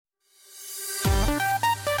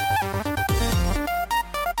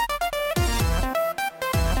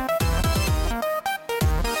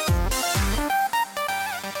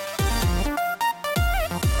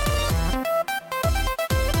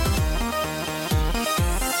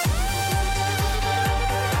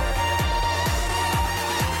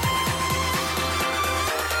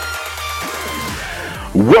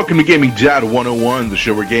Welcome to Gaming Dad 101, the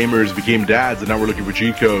show where gamers became dads and now we're looking for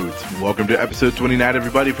cheat codes. Welcome to episode 29,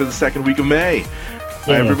 everybody, for the second week of May.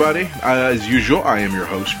 Hi, everybody. As usual, I am your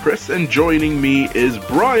host, Chris, and joining me is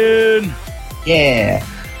Brian. Yeah.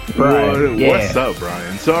 Brian. What's up,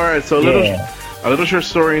 Brian? So, all right, so a little short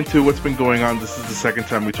story into what's been going on. This is the second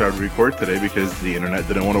time we tried to record today because the internet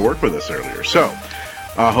didn't want to work with us earlier. So,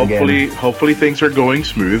 hopefully things are going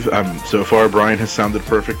smooth. So far, Brian has sounded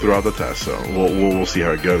perfect throughout the test, so we'll see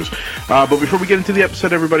how it goes. But before we get into the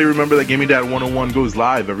episode, everybody remember that Gaming Dad 101 goes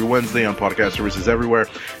live every Wednesday on podcast services everywhere.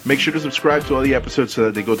 Make sure to subscribe to all the episodes so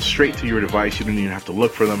that they go straight to your device. You don't even have to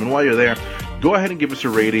look for them. And while you're there, go ahead and give us a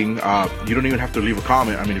rating. You don't even have to leave a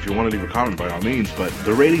comment. I mean, if you want to leave a comment, by all means, but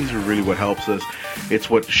the ratings are really what helps us. It's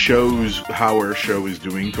what shows how our show is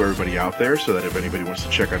doing to everybody out there, so that if anybody wants to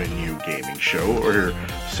check out a new gaming show or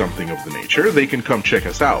something of the nature, they can come check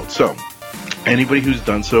us out. So, anybody who's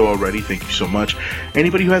done so already, thank you so much.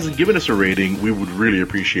 Anybody who hasn't given us a rating, we would really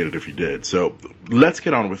appreciate it if you did. So, let's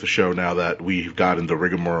get on with the show now that we've gotten the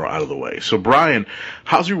rigmarole out of the way. So, Brian,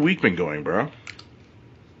 how's your week been going, bro?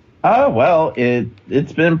 Well,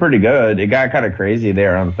 it's been pretty good. It got kind of crazy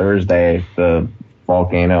there on Thursday. The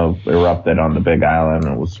volcano erupted on the Big Island.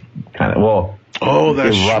 It was kind of, oh,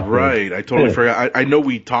 that's right. I totally forgot. I know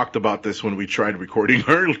we talked about this when we tried recording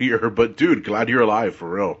earlier, but dude, glad you're alive, for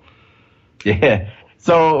real. Yeah.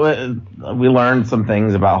 So we learned some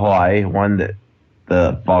things about Hawaii. One, that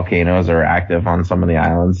the volcanoes are active on some of the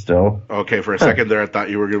islands still. Okay, for a second there, I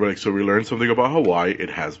thought you were going to be like, so we learned something about Hawaii.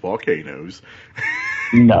 It has volcanoes.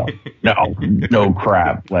 No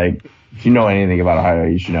crap. Like, if you know anything about Ohio,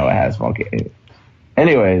 you should know it has volcanoes.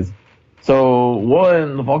 Anyways, so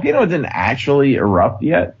the volcano didn't actually erupt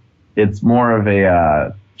yet. It's more of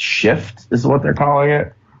a shift is what they're calling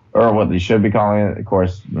it, or what they should be calling it. Of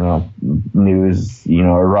course, news,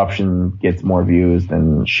 eruption gets more views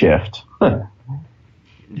than shift. But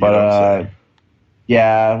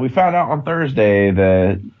yeah, we found out on Thursday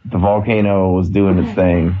that the volcano was doing its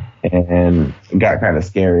thing, and it got kind of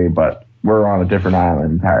scary, but we're on a different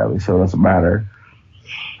island entirely, so it doesn't matter.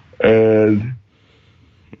 And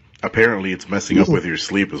apparently it's messing up with your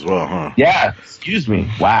sleep as well, huh? Yeah, excuse me.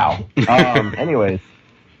 Wow. Anyways,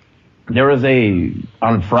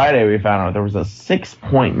 on Friday we found out there was a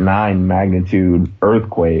 6.9 magnitude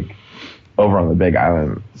earthquake over on the Big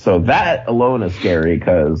Island. So that alone is scary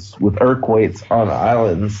because with earthquakes on the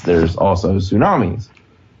islands, there's also tsunamis.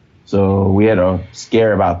 So we had a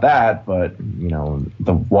scare about that, but,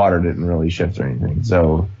 the water didn't really shift or anything.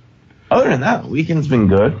 So other than that, the weekend's been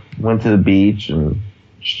good. Went to the beach and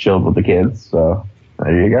chilled with the kids. So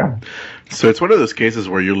there you go. So it's one of those cases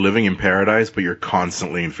where you're living in paradise, but you're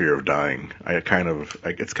constantly in fear of dying.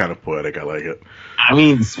 It's kind of poetic. I like it. I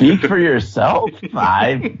mean, speak for yourself.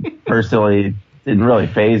 I personally didn't really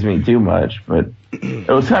faze me too much, but it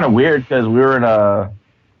was kind of weird because we were in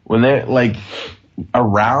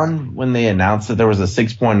when they announced that there was a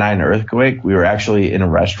 6.9 earthquake, we were actually in a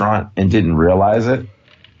restaurant and didn't realize it.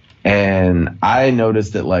 And I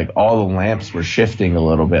noticed that all the lamps were shifting a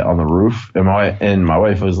little bit on the roof, and my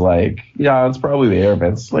wife was like, "Yeah, it's probably the air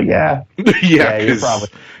vents." Like, yeah,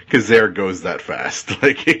 because there goes that fast.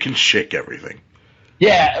 It can shake everything.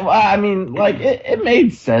 Yeah, well, I mean, it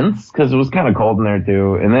made sense because it was kind of cold in there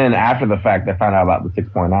too. And then after the fact, I found out about the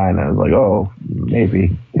 6.9. I was like, oh,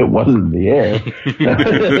 maybe it wasn't the air.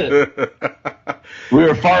 We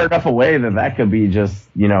were far enough away that could be just,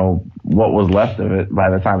 what was left of it by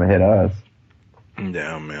the time it hit us.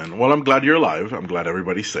 Yeah, man. Well, I'm glad you're alive. I'm glad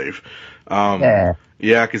everybody's safe.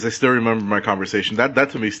 Yeah, because I still remember my conversation. That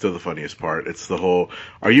to me is still the funniest part. It's the whole,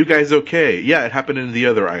 are you guys okay? Yeah, it happened in the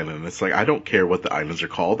other island. It's like, I don't care what the islands are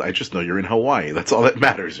called. I just know you're in Hawaii. That's all that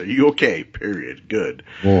matters. Are you okay? Period. Good.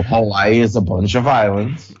 Well, Hawaii is a bunch of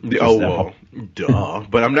islands. Duh.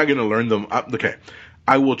 But I'm not going to learn them. Okay.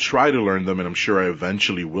 I will try to learn them, and I'm sure I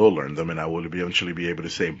eventually will learn them, and I will eventually be able to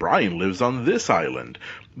say, Brian lives on this island.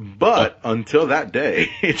 But until that day,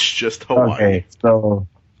 it's just Hawaii. Okay, so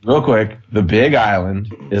real quick, the Big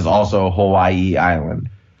Island is also Hawaii Island,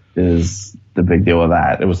 is the big deal with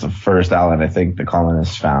that. It was the first island I think the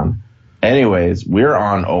colonists found. Anyways, we're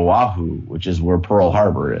on Oahu, which is where Pearl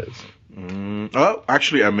Harbor is.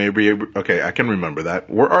 Actually, I may be able... Okay, I can remember that.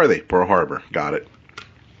 Where are they? Pearl Harbor. Got it.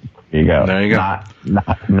 There you go. There you go.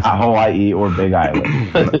 Not Hawaii or Big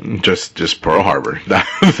Island. just Pearl Harbor.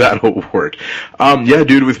 That'll work. Yeah,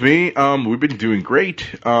 dude, with me, we've been doing great.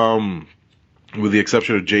 With the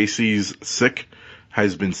exception of JC's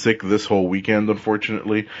has been sick this whole weekend,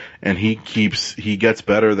 unfortunately, and he gets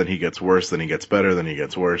better, then he gets worse, then he gets better, then he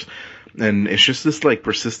gets worse. And it's just this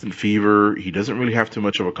persistent fever. He doesn't really have too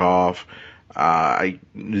much of a cough.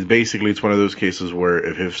 Basically, it's one of those cases where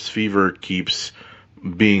if his fever keeps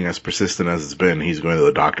being as persistent as it's been, he's going to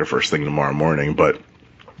the doctor first thing tomorrow morning. But,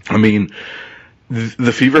 I mean,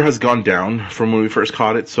 the fever has gone down from when we first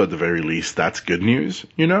caught it, so at the very least, that's good news,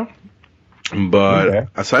 you know? But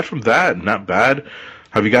aside from that, not bad.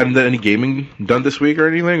 Have you gotten any gaming done this week or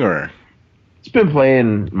anything, or? It's been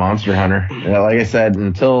playing Monster Hunter. Like I said,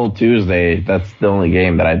 until Tuesday, that's the only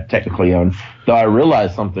game that I technically own. Though I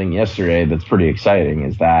realized something yesterday that's pretty exciting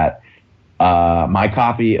is that my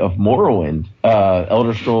copy of Morrowind,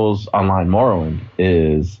 Elder Scrolls Online Morrowind,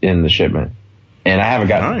 is in the shipment. And I haven't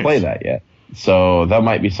gotten to play that yet. So that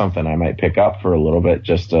might be something I might pick up for a little bit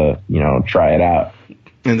just to, try it out.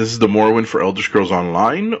 And this is the Morrowind for Elder Scrolls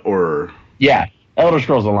Online, or? Yeah, Elder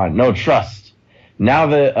Scrolls Online. No, trust. Now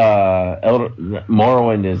that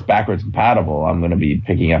Morrowind is backwards compatible, I'm going to be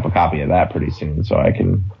picking up a copy of that pretty soon, so I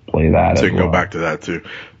can play that. So you can go back to that too.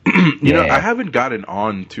 You know, I haven't gotten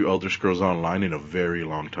on to Elder Scrolls Online in a very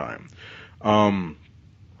long time.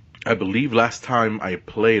 I believe last time I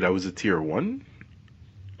played, I was a tier 1.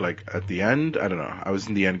 Like at the end, I don't know. I was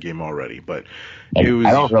in the end game already, but it was.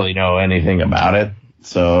 I don't really know anything about it,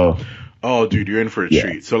 so. Oh, dude, you're in for a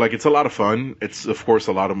treat. So, like, it's a lot of fun. It's, of course,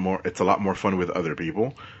 it's a lot more fun with other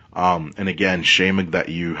people. And again, shame that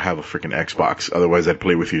you have a freaking Xbox. Otherwise, I'd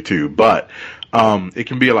play with you too. But, it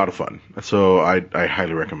can be a lot of fun. So I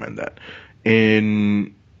highly recommend that.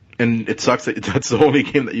 And it sucks that that's the only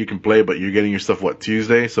game that you can play, but you're getting your stuff,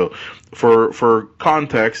 Tuesday? So for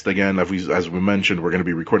context, again, as we mentioned, we're going to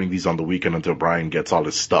be recording these on the weekend until Brian gets all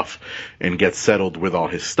his stuff and gets settled with all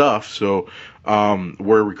his stuff. So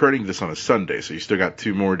we're recording this on a Sunday, so you still got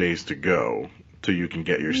 2 more days to go till you can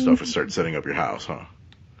get your stuff and start setting up your house, huh?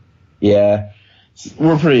 Yeah.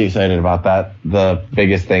 We're pretty excited about that. The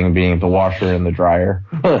biggest thing being the washer and the dryer.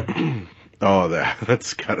 Oh,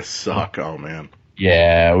 that's gotta suck. Oh, man.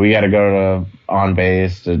 Yeah, we got to go to On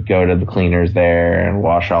Base to go to the cleaners there and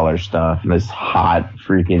wash all our stuff in this hot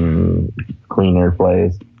freaking cleaner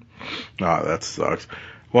place. Oh, that sucks.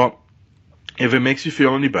 Well, if it makes you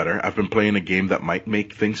feel any better, I've been playing a game that might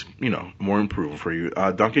make things, more improving for you.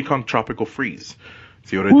 Donkey Kong Tropical Freeze.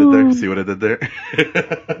 See what I did there? See what I did there?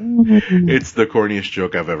 It's the corniest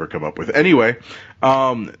joke I've ever come up with. Anyway,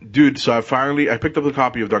 dude, so I picked up a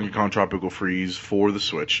copy of Donkey Kong Tropical Freeze for the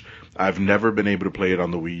Switch. I've never been able to play it on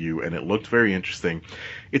the Wii U, and it looked very interesting.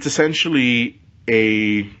 It's essentially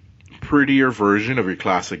a prettier version of your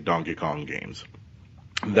classic Donkey Kong games.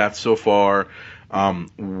 That's so far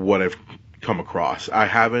what I've come across. I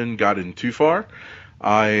haven't gotten too far.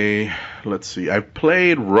 I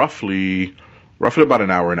played roughly about an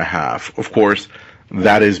hour and a half. Of course,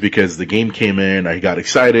 that is because the game came in, I got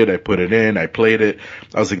excited, I put it in, I played it.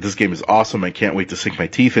 I was like, this game is awesome, I can't wait to sink my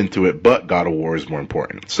teeth into it, but God of War is more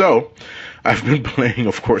important. So, I've been playing,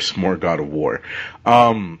 of course, more God of War.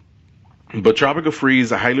 But Tropical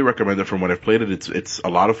Freeze, I highly recommend it. From when I've played it, it's a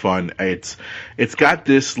lot of fun. It's got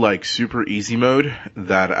this, like, super easy mode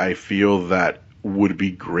that I feel that would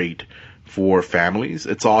be great for families.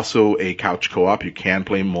 It's also a couch co-op. You can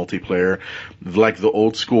play multiplayer, like the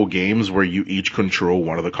old school games where you each control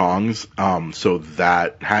one of the Kongs. So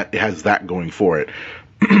that it has that going for it.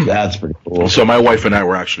 That's pretty cool. So my wife and I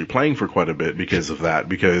were actually playing for quite a bit because of that.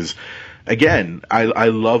 Because, again, I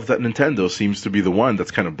love that Nintendo seems to be the one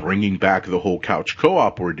that's kind of bringing back the whole couch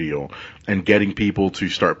co-op ordeal and getting people to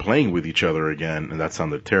start playing with each other again. And that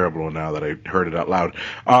sounded terrible now that I heard it out loud.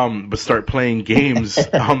 But start playing games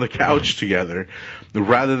on the couch together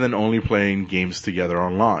rather than only playing games together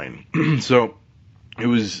online. So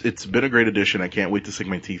it's been a great addition. I can't wait to sink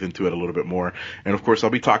my teeth into it a little bit more. And of course, I'll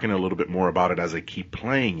be talking a little bit more about it as I keep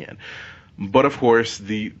playing it. But of course,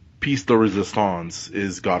 the piece de resistance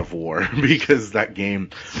is God of War, because that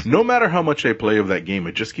game, no matter how much I play of that game,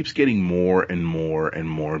 it just keeps getting more and more and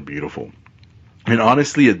more beautiful. And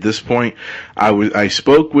honestly, at this point, I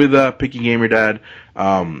spoke with Picky Gamer Dad.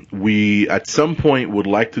 We at some point would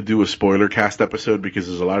like to do a spoiler cast episode because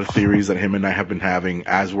there's a lot of theories that him and I have been having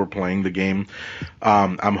as we're playing the game.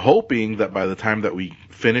 I'm hoping that by the time that we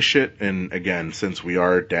finish it, and again, since we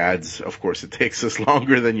are dads, of course it takes us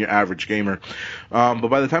longer than your average gamer. But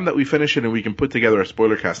by the time that we finish it and we can put together a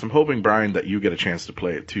spoiler cast, I'm hoping, Brian, that you get a chance to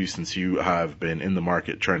play it too, since you have been in the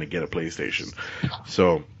market trying to get a PlayStation.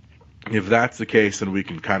 So if that's the case, then we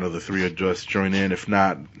can kind of the three of us join in. If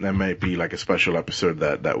not, that might be like a special episode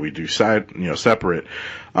that we do separate,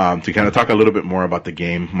 to kind of talk a little bit more about the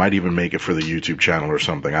game. Might even make it for the YouTube channel or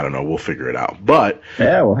something. I don't know. We'll figure it out. But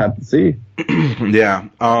yeah, we'll have to see. Yeah.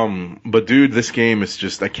 But dude, this game is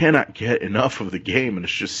just, I cannot get enough of the game, and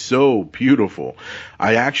it's just so beautiful.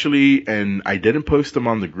 I didn't post them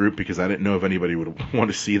on the group because I didn't know if anybody would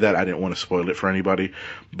want to see that. I didn't want to spoil it for anybody,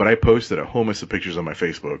 but I posted a whole mess of pictures on my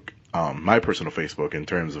Facebook, my personal Facebook, in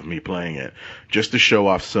terms of me playing it, just to show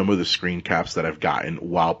off some of the screen caps that I've gotten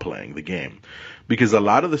while playing the game. Because a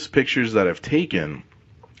lot of the pictures that I've taken,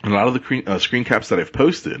 a lot of the screen caps that I've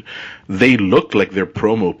posted, they look like they're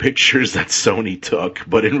promo pictures that Sony took,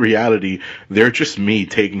 but in reality, they're just me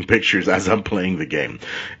taking pictures as I'm playing the game.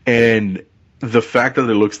 And the fact that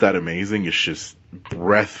it looks that amazing is just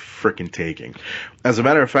breath freaking taking. As a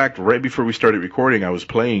matter of fact, right before we started recording, I was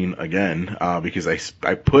playing again, because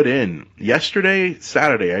I put in,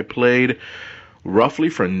 Saturday, I played roughly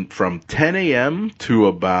from 10 a.m. to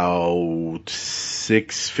about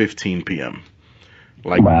 6:15 p.m.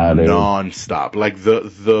 Like, non-stop. Like,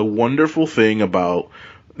 the wonderful thing about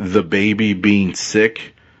the baby being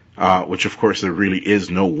sick, which of course there really is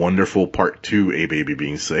no wonderful part to a baby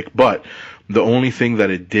being sick, but the only thing that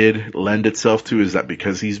it did lend itself to is that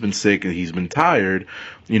because he's been sick and he's been tired,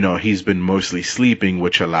 he's been mostly sleeping,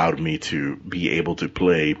 which allowed me to be able to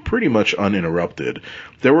play pretty much uninterrupted.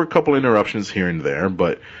 There were a couple interruptions here and there,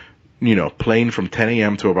 but playing from 10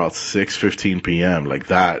 a.m. to about 6:15 p.m., like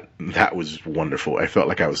that was wonderful. I felt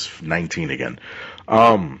like I was 19 again.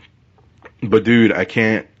 But dude, I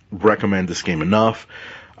can't recommend this game enough.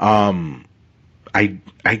 I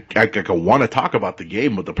want to talk about the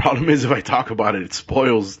game, but the problem is if I talk about it, it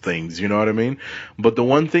spoils things, you know what I mean? But the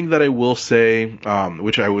one thing that I will say,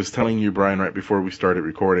 which I was telling you, Brian, right before we started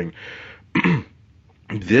recording,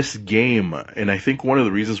 this game, and I think one of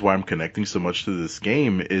the reasons why I'm connecting so much to this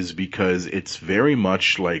game is because it's very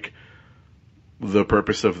much like the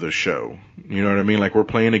purpose of the show. You know what I mean? Like, we're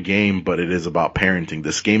playing a game, but it is about parenting.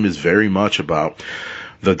 This game is very much about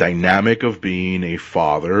the dynamic of being a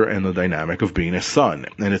father and the dynamic of being a son.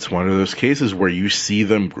 And it's one of those cases where you see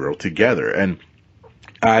them grow together. And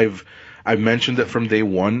I've mentioned that from day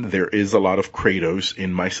one, there is a lot of Kratos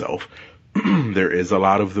in myself. There is a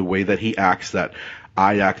lot of the way that he acts that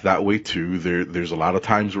I act that way too. There's a lot of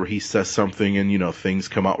times where he says something and, things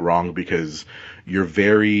come out wrong because you're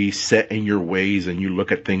very set in your ways and you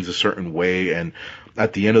look at things a certain way, and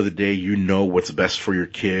at the end of the day, what's best for your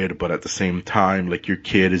kid, but at the same time, like, your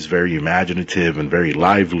kid is very imaginative and very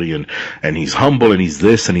lively, and he's humble and he's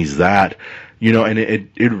this and he's that, and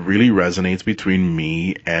it really resonates between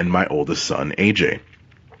me and my oldest son, AJ.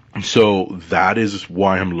 So that is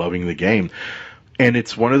why I'm loving the game. And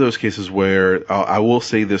it's one of those cases where I will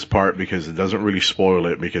say this part because it doesn't really spoil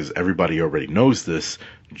it, because everybody already knows this.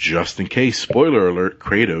 Just in case, spoiler alert,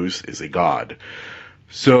 Kratos is a god.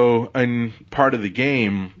 So, in part of the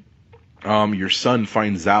game, your son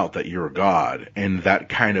finds out that you're a god, and that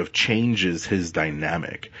kind of changes his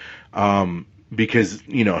dynamic. Because,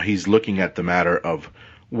 he's looking at the matter of,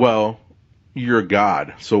 well, you're a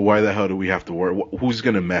god, so why the hell do we have to worry? Who's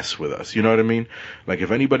going to mess with us? You know what I mean? Like,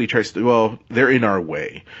 if anybody tries to, well, they're in our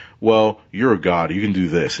way. Well, you're a god, you can do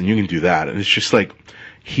this, and you can do that. And it's just like,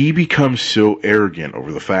 he becomes so arrogant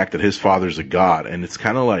over the fact that his father's a god, and it's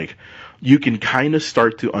kind of like, you can kind of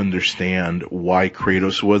start to understand why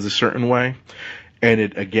Kratos was a certain way. And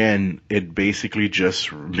it basically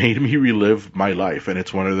just made me relive my life. And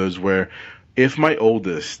it's one of those where, if my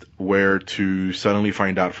oldest were to suddenly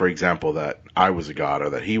find out, for example, that I was a god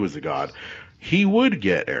or that he was a god, he would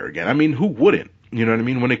get arrogant. I mean, who wouldn't? You know what I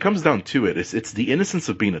mean? When it comes down to it, it's the innocence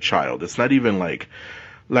of being a child. It's not even like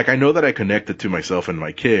I know that I connected to myself and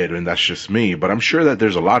my kid, and that's just me, but I'm sure that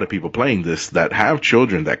there's a lot of people playing this that have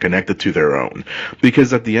children that connected to their own.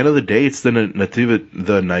 Because at the end of the day, it's the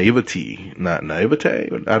naivety, not naivete?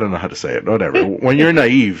 I don't know how to say it, whatever. When you're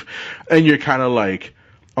naive and you're kind of like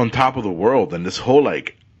on top of the world, and this whole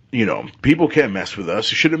like, people can't mess with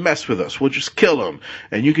us. You shouldn't mess with us. We'll just kill them.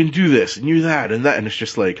 And you can do this and you that and that. And it's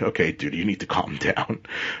just like, okay, dude, you need to calm down.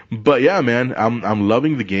 But yeah, man, I'm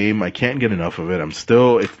loving the game. I can't get enough of it. I'm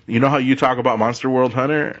still, you know how you talk about Monster World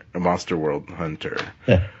Hunter? Monster World Hunter.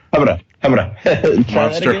 Yeah.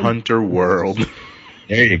 Monster Hunter World.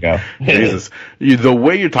 There you go. Jesus. The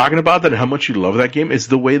way you're talking about that and how much you love that game is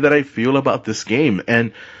the way that I feel about this game.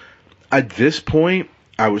 And at this point,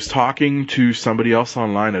 I was talking to somebody else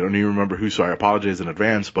online. I don't even remember who, so I apologize in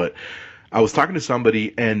advance. But I was talking to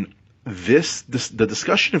somebody, and the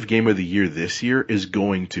discussion of Game of the Year this year is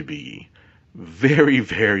going to be very,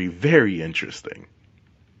 very, very interesting.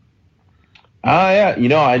 Yeah.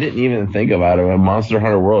 I didn't even think about it. Monster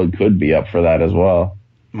Hunter World could be up for that as well.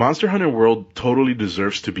 Monster Hunter World totally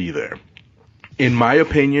deserves to be there. In my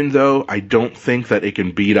opinion, though, I don't think that it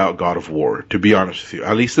can beat out God of War, to be honest with you.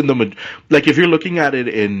 At least like, if you're looking at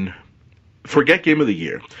it forget Game of the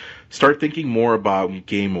Year. Start thinking more about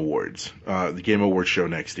Game Awards, the Game Awards show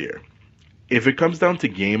next year. If it comes down to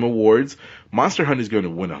Game Awards, Monster Hunter is going to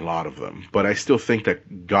win a lot of them, but I still think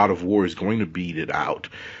that God of War is going to beat it out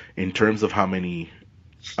in terms of how many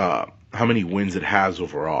wins it has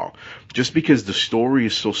overall. Just because the story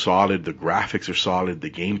is so solid, the graphics are solid, the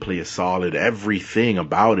gameplay is solid, everything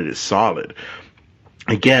about it is solid.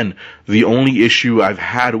 Again, the only issue I've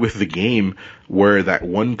had with the game were that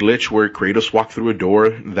one glitch where Kratos walked through a door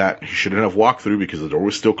that he shouldn't have walked through because the door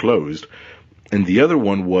was still closed. And the other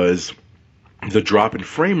one was the drop in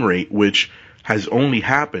frame rate, which has only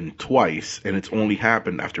happened twice, and it's only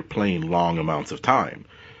happened after playing long amounts of time.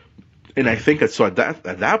 And I think at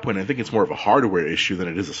that point, I think it's more of a hardware issue than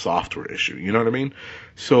it is a software issue. You know what I mean?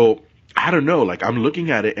 So I don't know. Like, I'm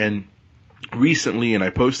looking at it, and recently, and I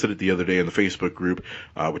posted it the other day in the Facebook group,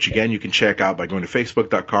 which again you can check out by going to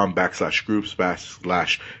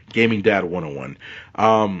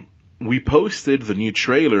facebook.com/groups/GamingDad101. We posted the new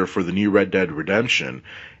trailer for the new Red Dead Redemption.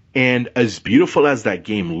 And as beautiful as that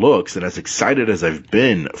game looks, and as excited as I've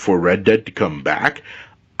been for Red Dead to come back,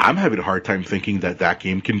 I'm having a hard time thinking that that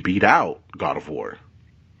game can beat out God of War.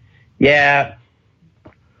 Yeah.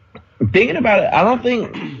 Thinking about it, I don't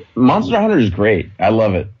think Monster Hunter is great. I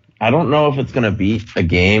love it. I don't know if it's going to beat a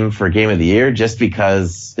game for Game of the Year just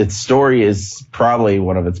because its story is probably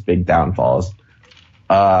one of its big downfalls.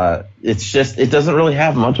 It's just, it doesn't really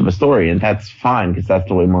have much of a story, and that's fine because that's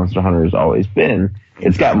the way Monster Hunter has always been.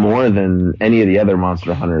 It's got more than any of the other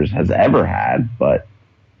Monster Hunters has ever had, but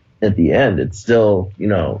at the end, it's still,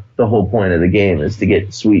 the whole point of the game is to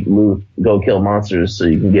get sweet loot, go kill monsters so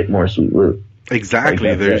you can get more sweet loot.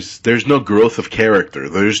 Exactly. Like there's no growth of character.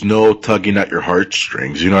 There's no tugging at your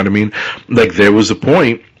heartstrings. You know what I mean? Like, there was a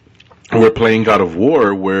point we're playing God of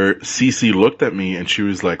War where Cece looked at me and she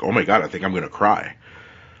was like, "Oh my God, I think I'm going to cry."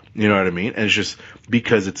 You know what I mean? And it's just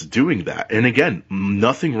because it's doing that. And again,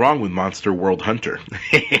 nothing wrong with Monster World Hunter.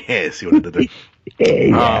 See what I did there?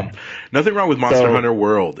 Yeah. Nothing wrong with Monster Hunter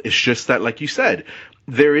World. It's just that, like you said,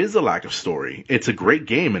 there is a lack of story. It's a great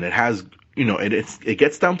game, and it has, it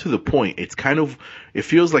gets down to the point. It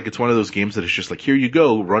feels like it's one of those games that it's just like, here you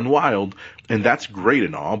go, run wild, and that's great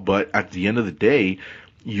and all, but at the end of the day,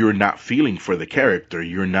 you're not feeling for the character.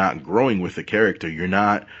 You're not growing with the character. You're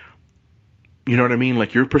not, you know what I mean?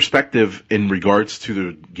 Like, your perspective in regards to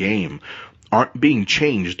the game aren't being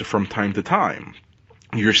changed from time to time.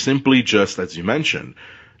 You're simply just, as you mentioned,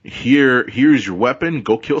 here's your weapon,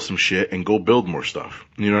 go kill some shit and go build more stuff.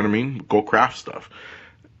 You know what I mean? Go craft stuff.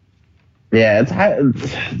 Yeah,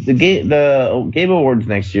 the Game Awards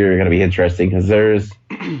next year are going to be interesting because there's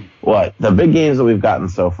the big games that we've gotten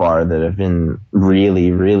so far that have been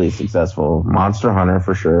really, really successful. Monster Hunter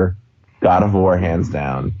for sure, God of War hands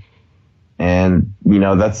down. And,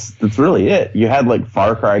 that's really it. You had, like,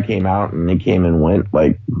 Far Cry came out, and it came and went.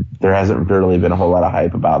 Like, there hasn't really been a whole lot of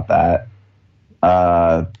hype about that.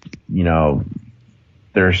 I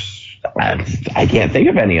can't think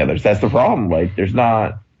of any others. That's the problem. Like, there's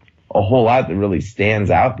not a whole lot that really stands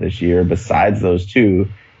out this year besides those two.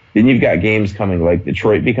 Then you've got games coming like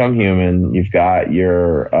Detroit Become Human. You've got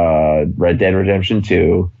your Red Dead Redemption 2.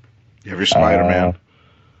 You have your Spider-Man.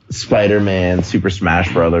 Spider-Man, Super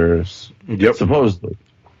Smash Brothers. Yep. Supposedly.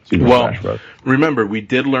 Smash Brothers. Remember, we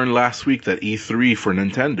did learn last week that E3 for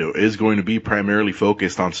Nintendo is going to be primarily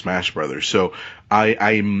focused on Smash Brothers. So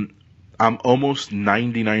I'm almost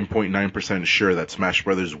 99.9% sure that Smash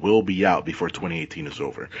Brothers will be out before 2018 is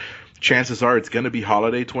over. Chances are it's going to be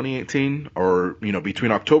holiday 2018 or,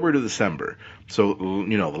 between October to December. So,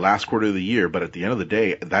 the last quarter of the year. But at the end of the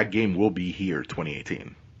day, that game will be here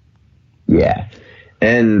 2018. Yeah.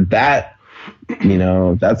 And that,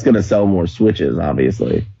 that's going to sell more Switches,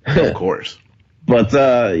 obviously. Of course. But,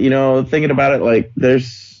 thinking about it, like,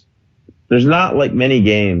 there's not, like, many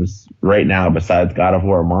games right now besides God of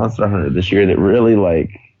War and Monster Hunter this year that really,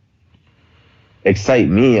 like, excite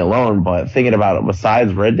me alone. But thinking about it,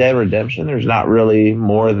 besides Red Dead Redemption, there's not really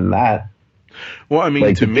more than that. Well, I mean,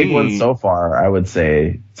 like, to the me, big one so far, I would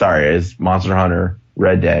say, is Monster Hunter,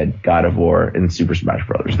 Red Dead, God of War, and Super Smash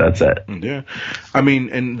Brothers. That's it. Yeah. I mean,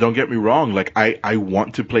 and don't get me wrong, like, I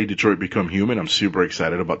want to play Detroit Become Human. I'm super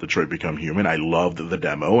excited about Detroit Become Human. I loved the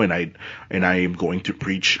demo, and I am going to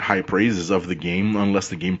preach high praises of the game unless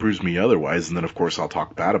the game proves me otherwise, and then, of course, I'll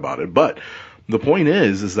talk bad about it. But the point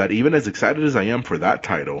is that even as excited as I am for that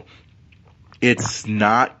title, it's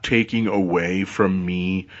not taking away from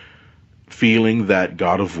me feeling that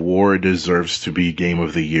God of War deserves to be Game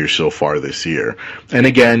of the Year so far this year. And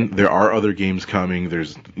again, there are other games coming.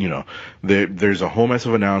 There's a whole mess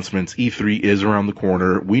of announcements. E3 is around the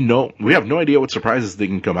corner. We have no idea what surprises they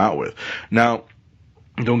can come out with. Now,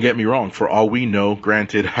 don't get me wrong. For all we know,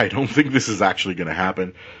 granted, I don't think this is actually going to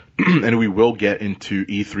happen. And we will get into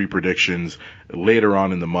E3 predictions later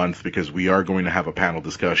on in the month because we are going to have a panel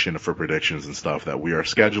discussion for predictions and stuff that we are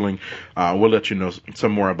scheduling. We'll let you know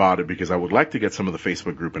some more about it because I would like to get some of the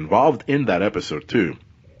Facebook group involved in that episode too.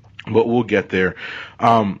 But we'll get there.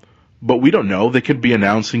 But we don't know. They could be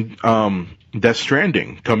announcing Death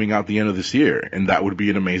Stranding coming out the end of this year, and that would be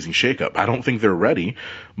an amazing shakeup. I don't think they're ready,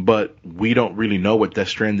 but we don't really know what Death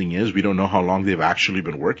Stranding is. We don't know how long they've actually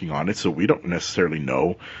been working on it, so we don't necessarily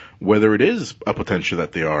know whether it is a potential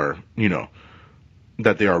that they are,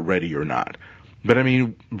 that they are ready or not. But I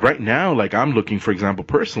mean, right now, like I'm looking, for example,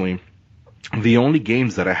 personally, the only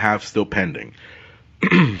games that I have still pending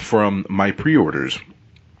from my pre-orders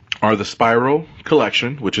are the Spyro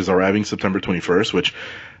Collection, which is arriving September 21st, which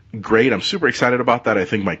great. I'm super excited about that. I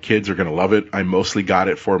think my kids are going to love it. I mostly got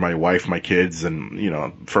it for my wife, my kids,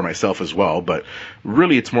 and, for myself as well. But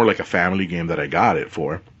really, it's more like a family game that I got it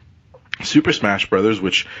for. Super Smash Brothers,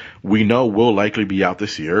 which we know will likely be out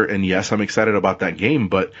this year. And yes, I'm excited about that game,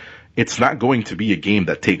 but it's not going to be a game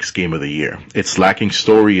that takes Game of the Year. It's lacking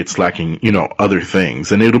story. It's lacking, other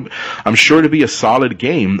things. And I'm sure to be a solid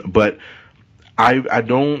game, but I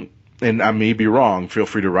don't, and I may be wrong, feel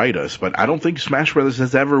free to write us, but I don't think Smash Brothers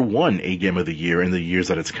has ever won a Game of the Year in the years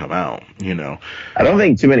that it's come out, I don't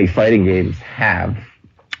think too many fighting games have.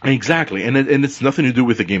 Exactly, and it's nothing to do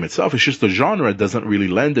with the game itself. It's just the genre doesn't really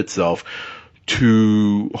lend itself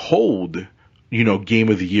to hold, Game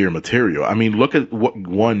of the Year material. I mean, look at what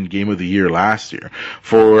won Game of the Year last year.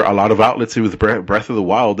 For a lot of outlets, it was Breath of the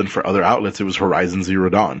Wild, and for other outlets, it was Horizon Zero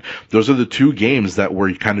Dawn. Those are the two games that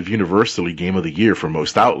were kind of universally Game of the Year for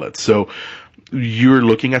most outlets. So you're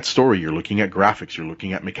looking at story, you're looking at graphics, you're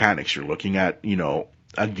looking at mechanics, you're looking at,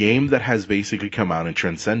 a game that has basically come out and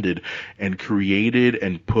transcended and created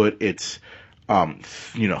and put its,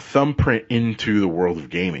 thumbprint into the world of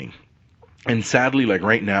gaming. And sadly, like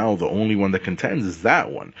right now, the only one that contends is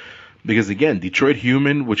that one. Because again, Detroit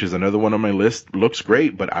Human, which is another one on my list, looks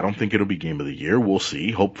great, but I don't think it'll be Game of the Year. We'll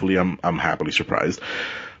see. Hopefully I'm happily surprised.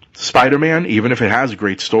 Spider-Man, even if it has a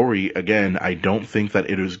great story, again, I don't think that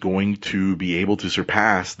it is going to be able to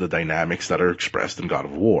surpass the dynamics that are expressed in God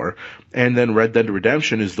of War. And then Red Dead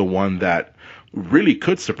Redemption is the one that really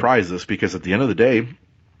could surprise us because at the end of the day,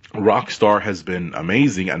 Rockstar has been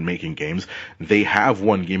amazing at making games. They have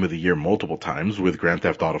won Game of the Year multiple times with Grand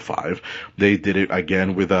Theft Auto 5. They did it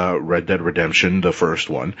again with Red Dead Redemption, the first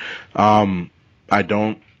one.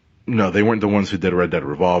 No, they weren't the ones who did Red Dead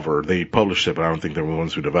Revolver. They published it, but I don't think they were the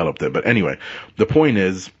ones who developed it. But anyway, the point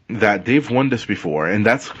is that they've won this before, and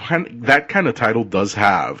that kind of title does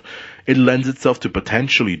have. It lends itself to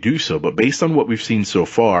potentially do so, but based on what we've seen so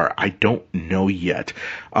far, I don't know yet.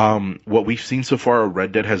 What we've seen so far,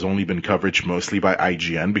 Red Dead has only been coverage mostly by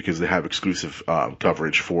IGN because they have exclusive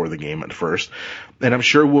coverage for the game at first. And I'm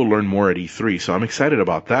sure we'll learn more at E3, so I'm excited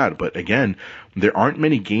about that. But again, there aren't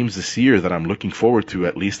many games this year that I'm looking forward to,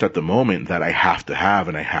 at least at the moment, that I have to have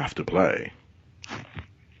and I have to play.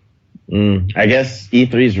 I guess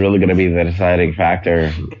E3 is really going to be the deciding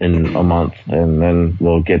factor in a month, and then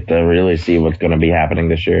we'll get to really see what's going to be happening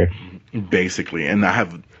this year. Basically, and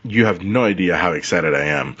you have no idea how excited I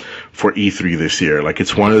am for E3 this year. Like,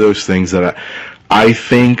 it's one of those things that I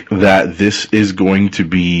think that this is going to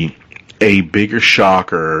be a bigger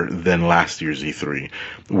shocker than last year's E3,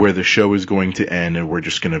 where the show is going to end and we're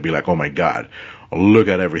just going to be like, oh my God, look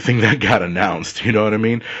at everything that got announced. You know what I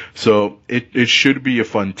mean? So it should be a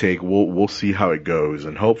fun take. We'll see how it goes,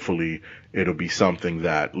 and hopefully it'll be something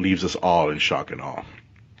that leaves us all in shock and awe.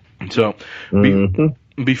 So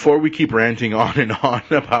before we keep ranting on and on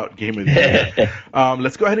about Game of the Year,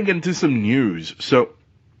 let's go ahead and get into some news. So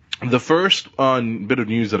the first bit of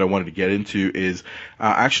news that I wanted to get into is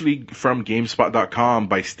actually from GameSpot.com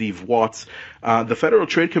by Steve Watts. The Federal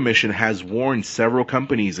Trade Commission has warned several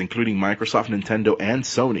companies, including Microsoft, Nintendo, and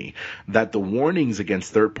Sony, that the warnings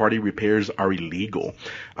against third-party repairs are illegal.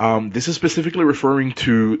 This is specifically referring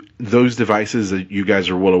to those devices that you guys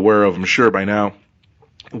are well aware of, I'm sure by now,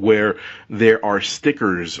 where there are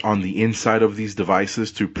stickers on the inside of these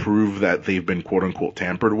devices to prove that they've been quote-unquote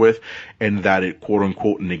tampered with and that it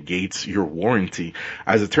quote-unquote negates your warranty.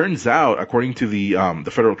 As it turns out, according to the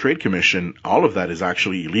Federal Trade Commission, all of that is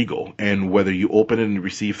actually illegal, and whether you open it and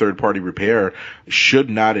receive third-party repair should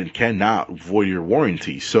not and cannot void your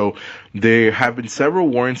warranty. So there have been several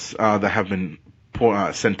warrants that have been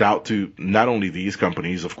sent out to not only these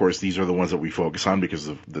companies, of course, these are the ones that we focus on because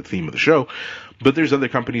of the theme of the show, but there's other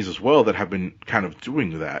companies as well that have been kind of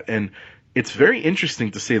doing that. And it's very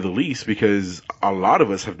interesting to say the least, because a lot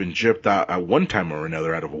of us have been gypped out at one time or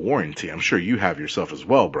another out of a warranty. I'm sure you have yourself as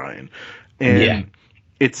well, Brian. And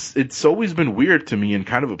it's always been weird to me and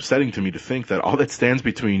kind of upsetting to me to think that all that stands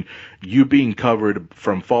between you being covered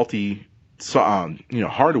from faulty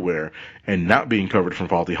hardware and not being covered from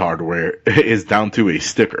faulty hardware is down to a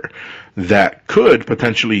sticker that could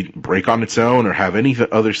potentially break on its own or have any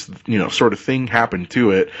other, sort of thing happen to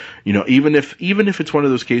it. Even if it's one of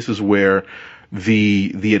those cases where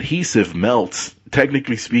the adhesive melts,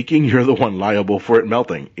 technically speaking, you're the one liable for it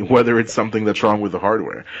melting, whether it's something that's wrong with the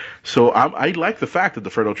hardware. So I like the fact that the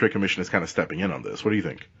Federal Trade Commission is kind of stepping in on this. What do you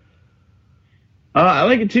think? I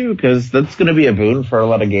like it too, because that's going to be a boon for a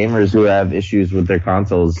lot of gamers who have issues with their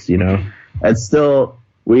consoles. It's still,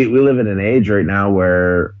 we live in an age right now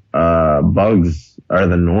where bugs are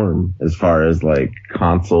the norm as far as like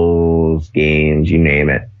consoles, games, you name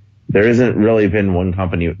it. There isn't really been one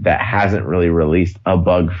company that hasn't really released a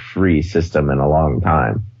bug-free system in a long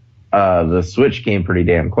time. The Switch came pretty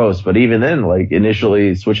damn close, but even then, like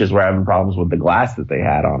initially, Switches were having problems with the glass that they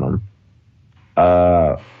had on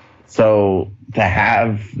them. So to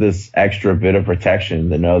have this extra bit of protection,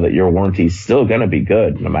 to know that your warranty is still going to be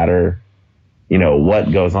good, no matter, what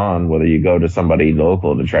goes on, whether you go to somebody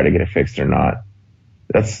local to try to get it fixed or not.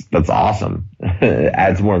 That's awesome. It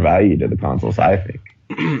adds more value to the consoles, I think.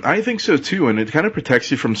 I think so too, and it kind of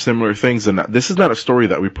protects you from similar things. And this is not a story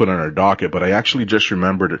that we put on our docket, but I actually just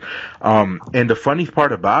remembered it. And the funny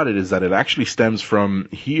part about it is that it actually stems from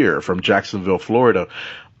Jacksonville, Florida,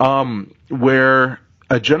 where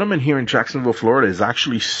a gentleman here in Jacksonville, Florida is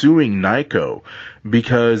actually suing Nyko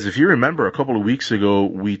because if you remember a couple of weeks ago,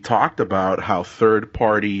 we talked about how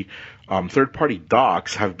third-party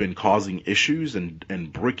docks have been causing issues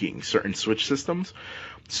and bricking certain Switch systems.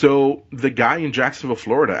 So the guy in Jacksonville,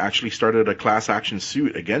 Florida actually started a class action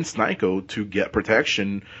suit against Nyko to get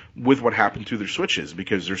protection with what happened to their Switches,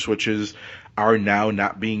 because their Switches are now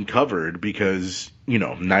not being covered because,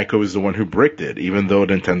 Nyko is the one who bricked it, even though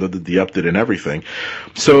Nintendo did the update and everything.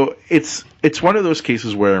 So it's one of those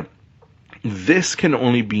cases where this can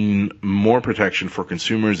only mean more protection for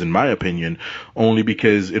consumers, in my opinion, only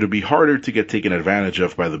because it'll be harder to get taken advantage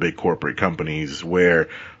of by the big corporate companies where,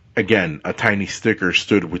 again, a tiny sticker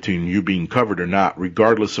stood between you being covered or not,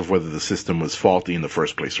 regardless of whether the system was faulty in the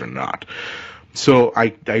first place or not. So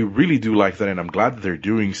I really do like that, and I'm glad that they're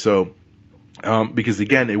doing so, because,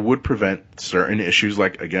 again, it would prevent certain issues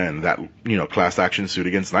like, again, that, class action suit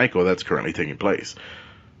against Nyko that's currently taking place.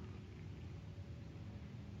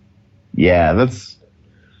 Yeah,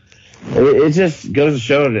 it just goes to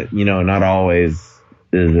show that, not always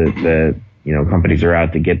is it that, companies are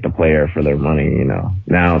out to get the player for their money,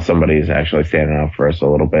 Now somebody's actually standing up for us a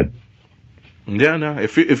little bit. Yeah, no, it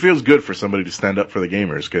feels good for somebody to stand up for the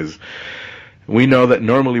gamers, because we know that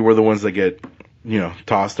normally we're the ones that get,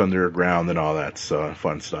 tossed underground and all that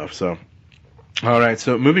fun stuff. So, all right,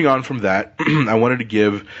 so moving on from that, I wanted to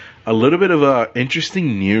give a little bit of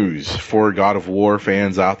interesting news for God of War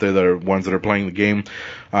fans out there that are ones that are playing the game,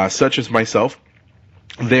 such as myself.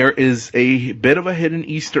 There is a bit of a hidden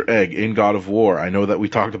Easter egg in God of War. I know that we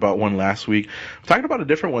talked about one last week. We're talking about a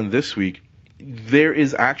different one this week. There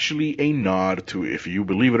is actually a nod to, if you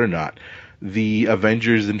believe it or not, the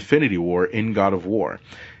Avengers Infinity War in God of War.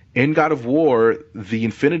 In God of War, the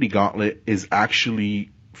Infinity Gauntlet is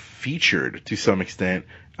actually featured to some extent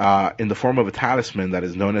in the form of a talisman that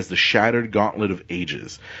is known as the Shattered Gauntlet of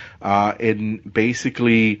Ages. And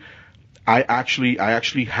basically, I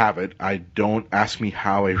actually have it. Don't ask me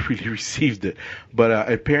how I really received it,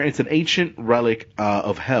 but apparently it's an ancient relic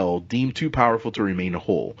of hell, deemed too powerful to remain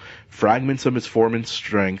whole. Fragments of its form and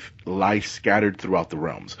strength lie scattered throughout the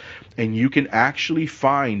realms, and you can actually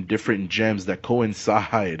find different gems that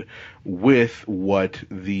coincide with what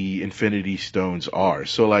the Infinity Stones are.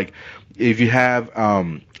 So, like, if you have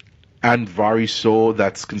Andvari's Soul,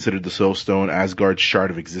 that's considered the Soul Stone. Asgard's Shard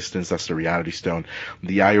of Existence, that's the Reality Stone.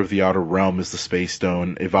 The Eye of the Outer Realm is the Space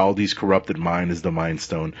Stone. Ivaldi's Corrupted Mind is the Mind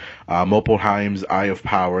Stone. Muspelheim's Eye of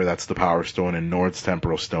Power, that's the Power Stone. And Nord's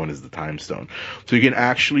Temporal Stone is the Time Stone. So you can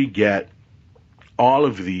actually get all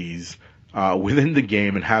of these within the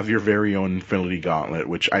game and have your very own Infinity Gauntlet,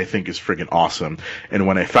 which I think is friggin' awesome. And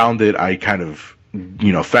when I found it, I kind of,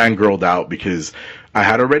 fangirled out because I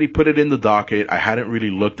had already put it in the docket. I hadn't really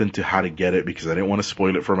looked into how to get it because I didn't want to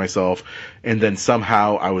spoil it for myself. And then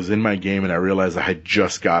somehow I was in my game and I realized I had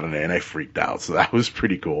just gotten it and I freaked out. So that was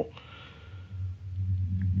pretty cool.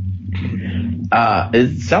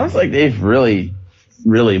 It sounds like they've really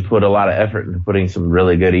really put a lot of effort into putting some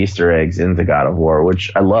really good Easter eggs into God of War,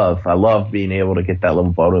 which I love. I love being able to get that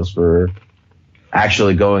little bonus for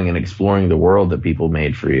actually going and exploring the world that people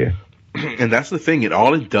made for you. And that's the thing.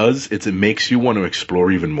 All it does is it makes you want to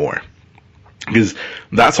explore even more. Because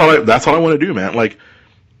that's all I want to do, man. Like,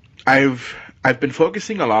 I've been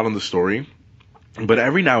focusing a lot on the story, but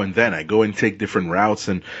every now and then I go and take different routes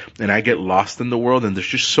and I get lost in the world, and there's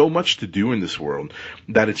just so much to do in this world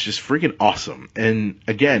that it's just freaking awesome. And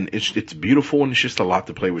again, it's beautiful and it's just a lot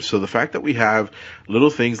to play with. So the fact that we have little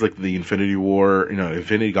things like the Infinity War,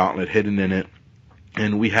 Infinity Gauntlet hidden in it,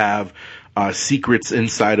 and we have secrets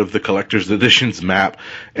inside of the collector's editions map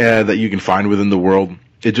that you can find within the world,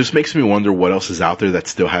 it just makes me wonder what else is out there that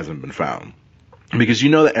still hasn't been found. Because you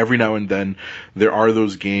know that every now and then there are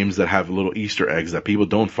those games that have little Easter eggs that people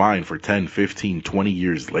don't find for 10, 15, 20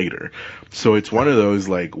 years later. So it's one of those,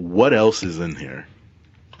 like, what else is in here?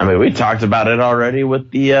 I mean, we talked about it already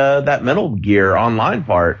with the that Metal Gear Online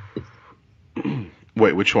part.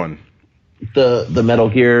 Wait, which one? The Metal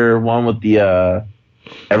Gear one with the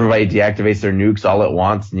everybody deactivates their nukes all at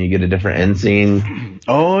once and you get a different end scene.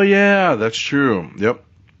 Oh, yeah, that's true. Yep.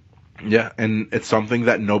 Yeah, and it's something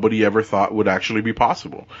that nobody ever thought would actually be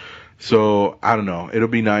possible. So, I don't know. It'll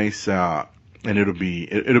be nice, and it'll be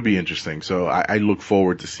interesting. So, I look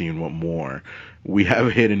forward to seeing what more we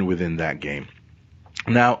have hidden within that game.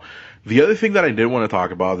 Now, the other thing that I did want to talk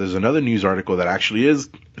about, there's another news article that actually is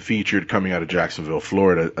featured coming out of Jacksonville,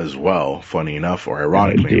 Florida as well, funny enough, or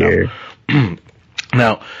ironically enough.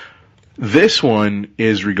 Now, this one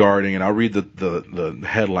is regarding, and I'll read the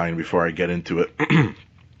headline before I get into it.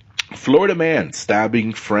 Florida man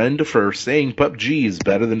stabbing friend for saying PUBG is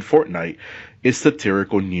better than Fortnite is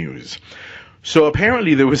satirical news. So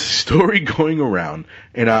apparently there was a story going around,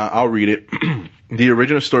 and I'll read it. The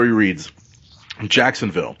original story reads,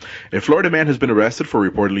 Jacksonville. A Florida man has been arrested for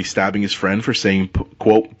reportedly stabbing his friend for saying,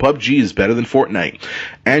 quote, PUBG is better than Fortnite.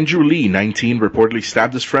 Andrew Lee, 19, reportedly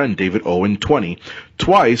stabbed his friend, David Owen, 20,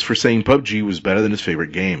 twice for saying PUBG was better than his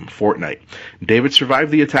favorite game, Fortnite. David survived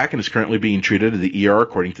the attack and is currently being treated at the ER,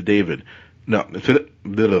 according to David.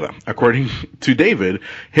 According to David,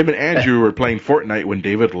 him and Andrew were playing Fortnite when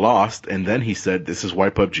David lost, and then he said, this is why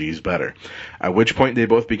PUBG is better. At which point they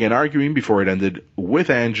both began arguing before it ended with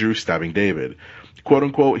Andrew stabbing David. Quote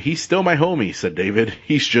unquote, he's still my homie, said David.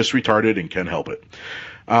 He's just retarded and can't help it.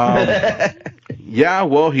 Yeah,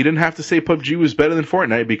 well, he didn't have to say PUBG was better than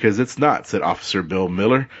Fortnite because it's not, said Officer Bill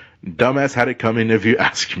Miller. Dumbass had it coming if you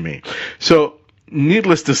ask me. So,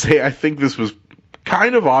 needless to say, I think this was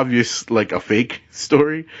kind of obvious, like a fake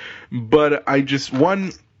story, but I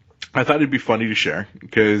thought it'd be funny to share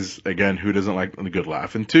because, again, who doesn't like a good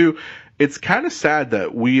laugh? And two, it's kind of sad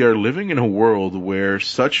that we are living in a world where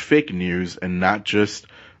such fake news, and not just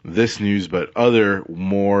this news, but other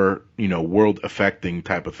more, world affecting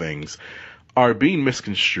type of things, are being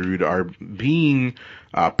misconstrued, are being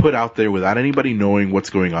put out there without anybody knowing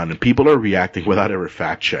what's going on, and people are reacting without ever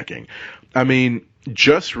fact checking. I mean,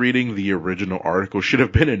 just reading the original article should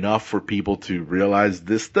have been enough for people to realize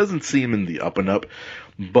this doesn't seem in the up and up.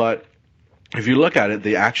 But if you look at it,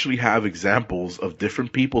 they actually have examples of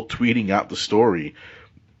different people tweeting out the story,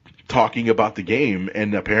 talking about the game,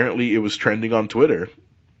 and apparently it was trending on Twitter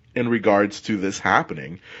in regards to this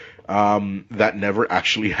happening. That never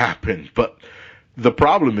actually happened. But the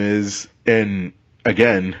problem is, and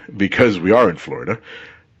again, because we are in Florida,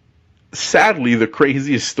 sadly, the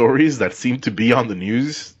craziest stories that seem to be on the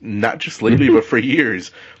news, not just lately, but for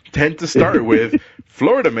years, tend to start with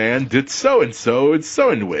Florida man did so-and-so and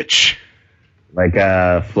so-and-which. Like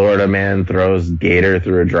Florida man throws gator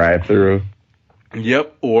through a drive-through.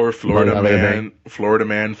 Yep, or Florida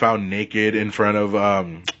man found naked in front of,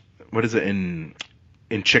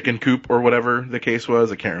 in chicken coop or whatever the case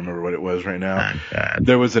was. I can't remember what it was right now. Oh,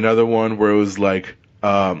 there was another one where it was like,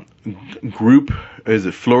 group, is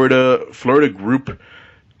it Florida group,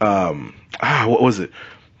 what was it?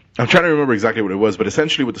 I'm trying to remember exactly what it was, but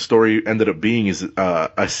essentially what the story ended up being is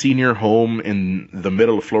a senior home in the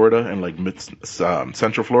middle of Florida and like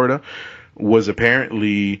central Florida was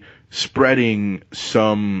apparently spreading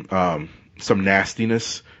some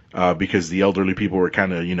nastiness because the elderly people were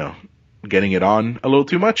kind of, getting it on a little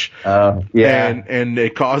too much. Yeah. And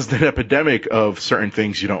it caused an epidemic of certain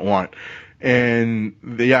things you don't want.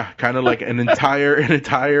 And yeah, kind of like an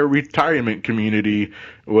entire retirement community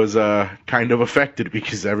was kind of affected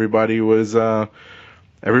because everybody was taking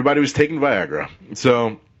Viagra.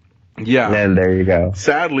 So yeah, and there you go.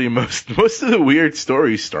 Sadly, most of the weird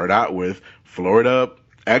stories start out with Florida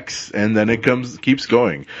X, and then it keeps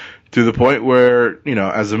going To the point where,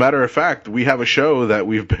 as a matter of fact, we have a show that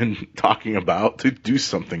we've been talking about to do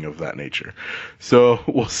something of that nature. So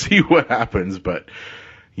we'll see what happens, but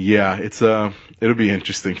yeah, it'll be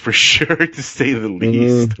interesting for sure, to say the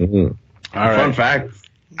least. Mm-hmm. All right. Fun fact,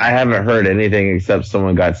 I haven't heard anything except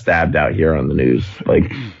someone got stabbed out here on the news, like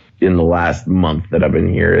in the last month that I've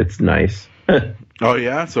been here. It's nice. Oh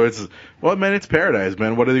yeah? So it's paradise,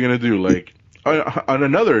 man. What are they going to do? Like, on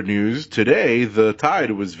another news, today the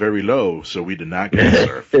tide was very low, so we did not get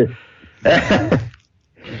surf.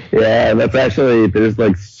 Yeah, that's actually, there's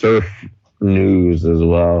like surf news as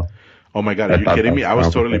well. Oh my God, are you kidding me? I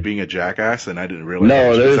was totally being a jackass and I didn't realize.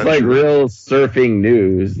 No, there's like real surfing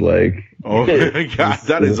news. Like, oh my God,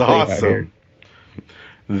 that is awesome.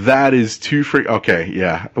 That is too free. Okay,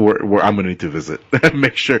 yeah, I'm gonna need to visit.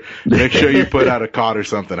 make sure you put out a cod or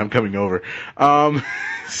something. I'm coming over.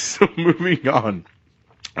 So moving on.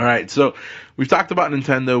 All right, so we've talked about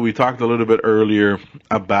Nintendo. We talked a little bit earlier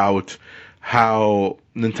about how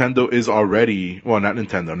Nintendo is already, well, not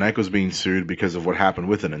Nintendo, Nyko's being sued because of what happened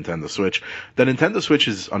with the Nintendo Switch. The Nintendo Switch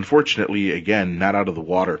is unfortunately, again, not out of the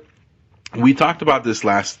water. We talked about this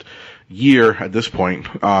last year at this point,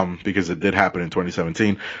 because it did happen in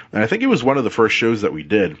 2017, and I think it was one of the first shows that we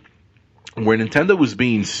did, where Nintendo was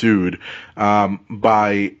being sued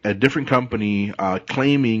by a different company,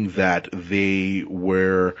 claiming that they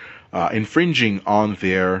were infringing on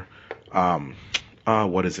their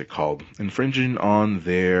what is it called? Infringing on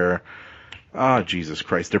their Jesus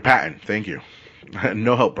Christ, their patent. Thank you.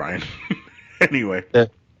 No help, Brian. Anyway.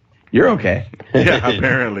 You're okay. Yeah,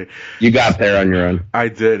 apparently. You got there on your own. I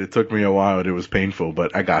did. It took me a while. It was painful,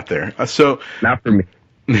 but I got there. Not for me.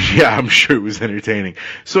 Yeah, I'm sure it was entertaining.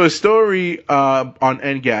 So a story on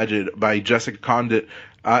Engadget by Jessica Condit.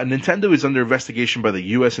 Nintendo is under investigation by the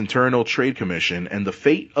U.S. Internal Trade Commission, and the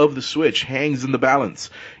fate of the Switch hangs in the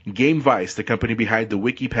balance. GameVice, the company behind the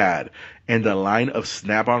WikiPad and a line of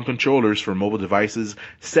Snap-on controllers for mobile devices,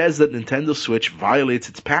 says that Nintendo Switch violates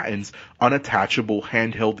its patents on attachable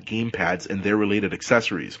handheld gamepads and their related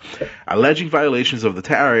accessories. Alleging violations of the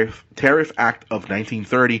Tariff Act of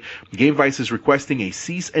 1930, GameVice is requesting a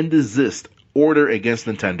cease and desist order against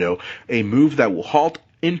Nintendo, a move that will halt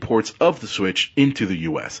imports of the Switch into the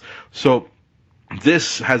U.S. So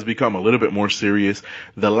this has become a little bit more serious.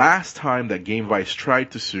 The last time that GameVice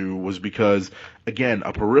tried to sue was because, again,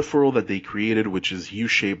 a peripheral that they created, which is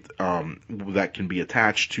U-shaped, that can be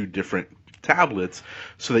attached to different tablets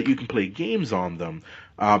so that you can play games on them.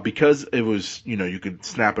 Because it was, you could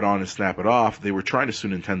snap it on and snap it off, they were trying to sue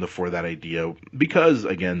Nintendo for that idea because,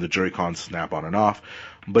 again, the Joy-Cons snap on and off.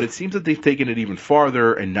 But it seems that they've taken it even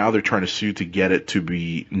farther, and now they're trying to sue to get it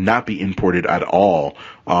to not be imported at all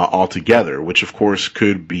altogether, which, of course,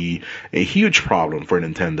 could be a huge problem for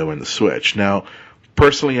Nintendo and the Switch. Now,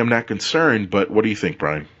 personally, I'm not concerned, but what do you think,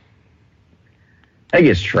 Brian? I think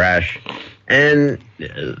it's trash. And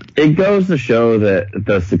it goes to show that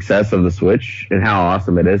the success of the Switch and how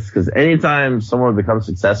awesome it is, because anytime someone becomes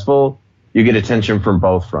successful, you get attention from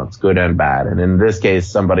both fronts, good and bad. And in this case,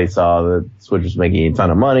 somebody saw that Switch was making a ton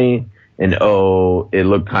of money, and it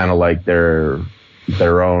looked kind of like their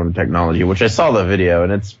own technology, which I saw the video,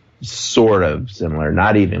 and it's sort of similar,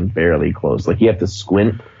 not even barely close. Like, you have to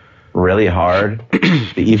squint really hard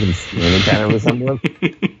to even see any kind of resemblance.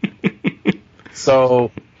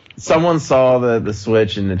 So someone saw that the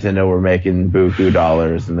Switch and Nintendo were making buku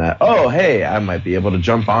dollars, and that, oh, hey, I might be able to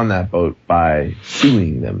jump on that boat by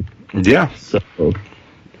suing them. Yeah. So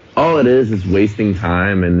all it is wasting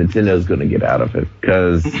time, and Nintendo's going to get out of it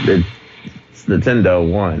because it's Nintendo,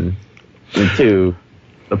 one, and two,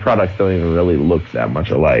 the products don't even really look that much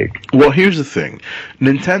alike. Well, here's the thing.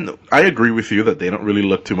 Nintendo, I agree with you that they don't really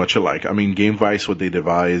look too much alike. I mean, GameVice, what they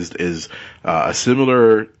devised is a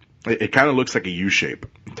similar, it kind of looks like a U-shape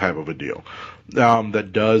type of a deal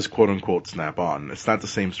that does, quote-unquote, snap on. It's not the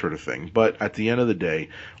same sort of thing. But at the end of the day,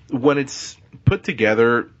 when it's put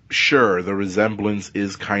together, sure, the resemblance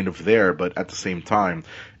is kind of there, but at the same time,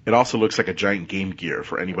 it also looks like a giant Game Gear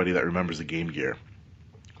for anybody that remembers the Game Gear.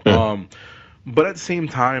 But at the same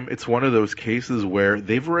time, it's one of those cases where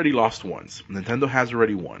they've already lost once. Nintendo has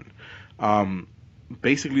already won.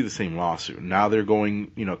 Basically the same lawsuit. Now they're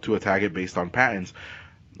going, to attack it based on patents.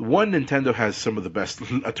 One, Nintendo has some of the best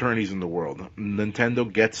attorneys in the world.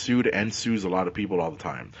 Nintendo gets sued and sues a lot of people all the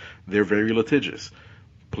time. They're very litigious.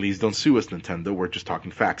 Please don't sue us, Nintendo. We're just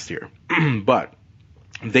talking facts here. But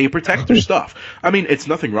They protect their stuff. I mean, it's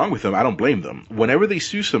nothing wrong with them. I don't blame them. Whenever they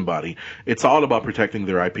sue somebody, it's all about protecting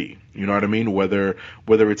their IP. You know what I mean? Whether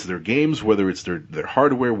it's their games, whether it's their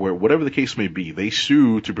hardware, whatever the case may be, they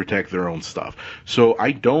sue to protect their own stuff. So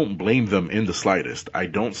I don't blame them in the slightest. I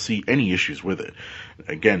don't see any issues with it.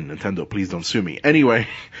 Again, Nintendo, please don't sue me. Anyway,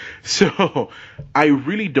 so I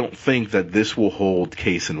really don't think that this will hold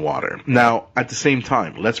case in water. Now, at the same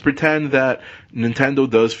time, let's pretend that Nintendo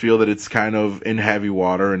does feel that it's kind of in heavy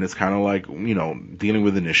water and it's kind of like, dealing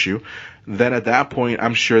with an issue. Then at that point,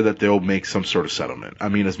 I'm sure that they'll make some sort of settlement. I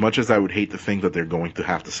mean, as much as I would hate to think that they're going to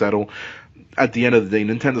have to settle, at the end of the day,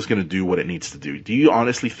 Nintendo's going to do what it needs to do. Do you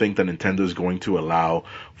honestly think that Nintendo is going to allow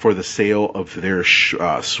for the sale of their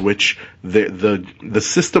Switch, the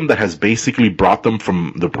system that has basically brought them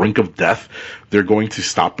from the brink of death? They're going to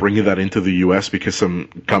stop bringing that into the U.S. because some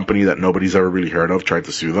company that nobody's ever really heard of tried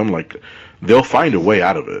to sue them? Like, they'll find a way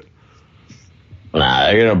out of it. Nah,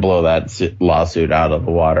 they're going to blow that lawsuit out of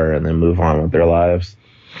the water and then move on with their lives.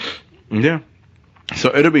 Yeah.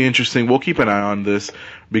 So it'll be interesting. We'll keep an eye on this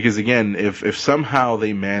because, again, if somehow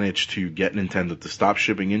they manage to get Nintendo to stop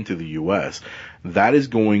shipping into the U.S., that is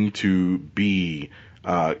going to be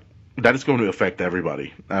that is going to affect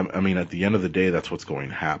everybody. I mean, at the end of the day, that's what's going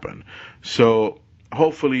to happen. So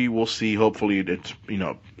hopefully we'll see. Hopefully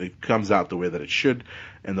it comes out the way that it should,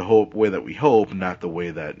 and the way that we hope, not the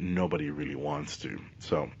way that nobody really wants to.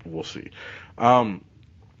 So we'll see.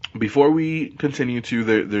 Before we continue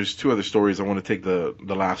there's two other stories. I want to take the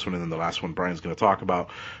last one, and then the last one Brian's going to talk about.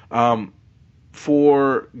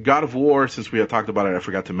 For God of War, since we had talked about it, I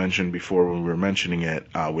forgot to mention before when we were mentioning it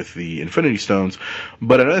with the Infinity Stones.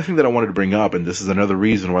 But another thing that I wanted to bring up, and this is another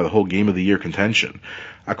reason why the whole Game of the Year contention.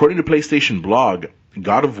 According to PlayStation Blog,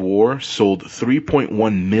 God of War sold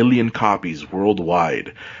 3.1 million copies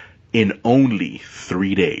worldwide in only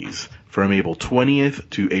 3 days, from April 20th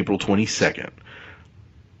to April 22nd.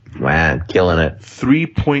 Man, killing it.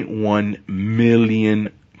 3.1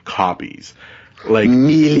 million copies. Like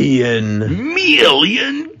million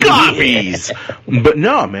copies. Yeah. But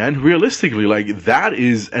no, man, realistically, like, that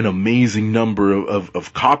is an amazing number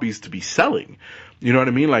of copies to be selling. You know what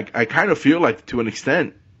I mean? Like, I kind of feel like, to an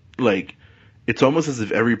extent, like, it's almost as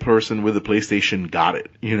if every person with a PlayStation got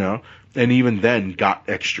it, and even then got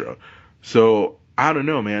extra. So I don't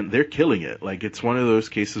know, man. They're killing it. Like, it's one of those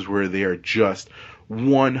cases where they are just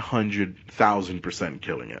 100,000%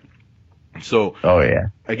 killing it. So, oh yeah.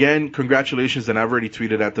 Again, congratulations, and I've already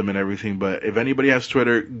tweeted at them and everything, but if anybody has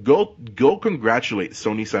Twitter, go congratulate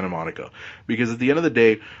Sony Santa Monica, because at the end of the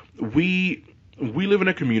day, we live in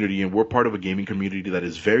a community, and we're part of a gaming community that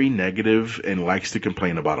is very negative and likes to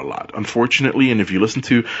complain about a lot. Unfortunately, and if you listen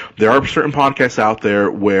to, there are certain podcasts out there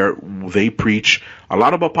where they preach a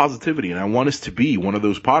lot about positivity, and I want us to be one of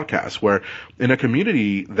those podcasts where, in a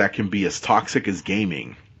community that can be as toxic as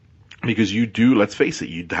gaming, because let's face it,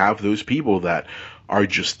 you have those people that are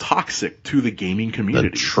just toxic to the gaming community.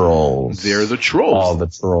 The trolls. They're the trolls. All the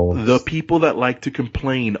trolls. The people that like to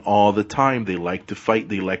complain all the time. They like to fight.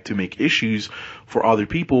 They like to make issues for other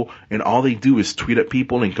people. And all they do is tweet at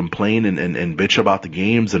people and complain and bitch about the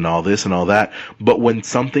games and all this and all that. But when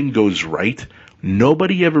something goes right,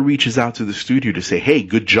 nobody ever reaches out to the studio to say, hey,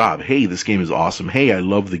 good job. Hey, this game is awesome. Hey, I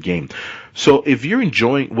love the game. So if you're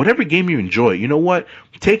enjoying whatever game you enjoy, you know what?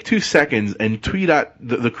 Take 2 seconds and tweet at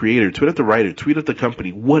the creator, tweet at the writer, tweet at the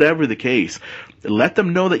company, whatever the case. Let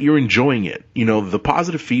them know that you're enjoying it. The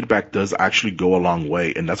positive feedback does actually go a long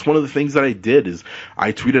way. And that's one of the things that I did is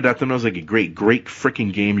I tweeted at them. I was like, great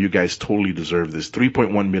freaking game. You guys totally deserve this.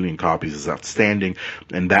 3.1 million copies is outstanding.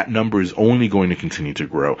 And that number is only going to continue to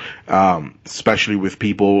grow. Especially with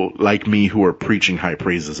people like me who are preaching high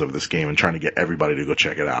praises of this game and trying to get everybody to go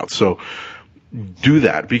check it out. So do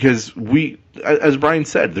that, because as Brian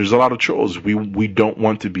said, there's a lot of trolls. We don't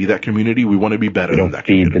want to be that community. We want to be better than that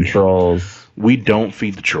community. Feed the trolls. We don't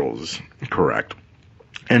feed the trolls. Correct.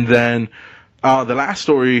 And then the last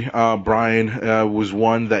story, Brian, was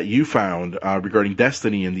one that you found regarding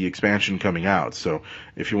Destiny and the expansion coming out. So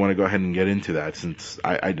if you want to go ahead and get into that, since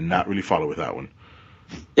I did not really follow with that one.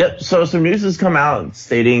 Yep. So some news has come out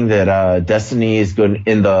stating that Destiny is going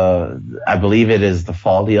in I believe it is the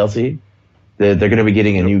fall DLC. They're going to be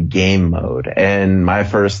getting a new game mode. And my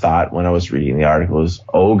first thought when I was reading the article was,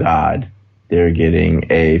 oh God, they're getting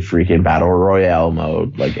a freaking battle royale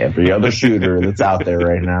mode like every other shooter that's out there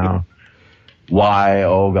right now. Why?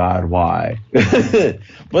 Oh God, why?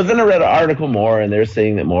 But then I read an article more, and they're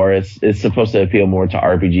saying that more it's supposed to appeal more to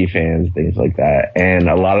RPG fans, things like that. And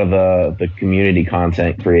a lot of the community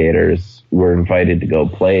content creators were invited to go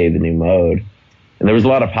play the new mode. And there was a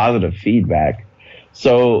lot of positive feedback.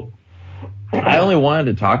 So I only wanted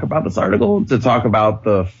to talk about this article to talk about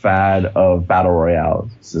the fad of battle royale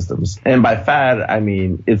systems. And by fad, I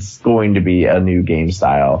mean it's going to be a new game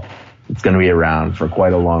style. It's going to be around for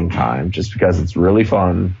quite a long time just because it's really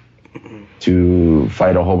fun to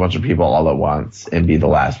fight a whole bunch of people all at once and be the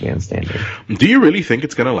last man standing. Do you really think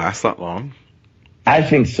it's going to last that long? I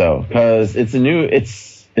think so, because it's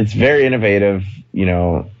very innovative, you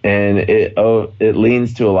know, and it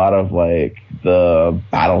leans to a lot of like the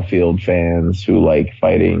Battlefield fans who like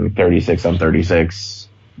fighting 36 on 36.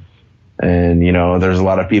 And, you know, there's a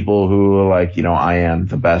lot of people who are like, you know, I am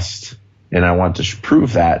the best and I want to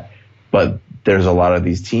prove that. But there's a lot of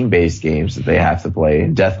these team-based games that they have to play.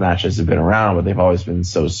 And death matches have been around, but they've always been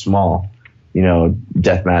so small. You know,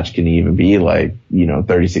 deathmatch can even be like, you know,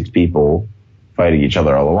 36 people fighting each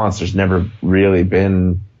other all at once. There's never really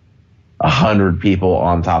been 100 people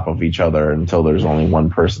on top of each other until there's only one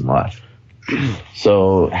person left.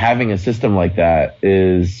 So having a system like that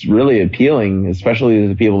is really appealing, especially to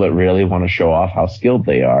the people that really want to show off how skilled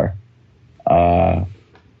they are.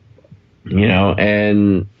 You know,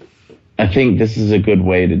 and I think this is a good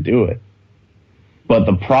way to do it. But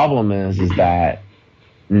the problem is that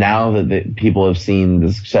now that people have seen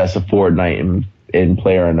the success of Fortnite in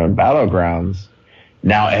PlayerUnknown Battlegrounds,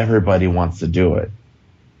 now everybody wants to do it.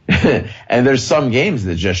 And there's some games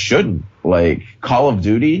that just shouldn't. Like Call of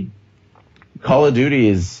Duty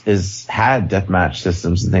has had deathmatch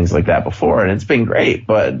systems and things like that before, and it's been great.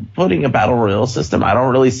 But putting a battle royale system, I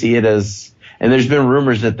don't really see it as. And there's been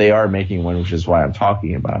rumors that they are making one, which is why I'm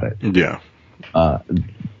talking about it. Yeah. I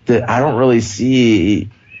don't really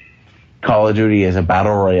see Call of Duty as a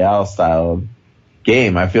battle royale style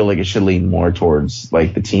game. I feel like it should lean more towards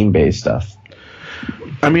like the team-based stuff.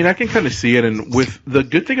 I mean, I can kind of see it, and with the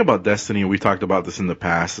good thing about Destiny, and we talked about this in the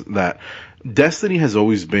past, that Destiny has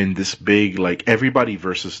always been this big, like, everybody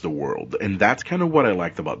versus the world, and that's kind of what I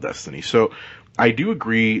liked about Destiny. So I do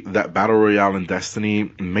agree that Battle Royale in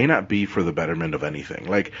Destiny may not be for the betterment of anything.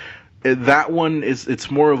 Like, that one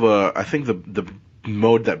it's more of a, I think the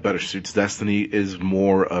mode that better suits Destiny is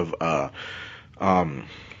more of a,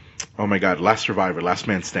 oh my God, Last Survivor, Last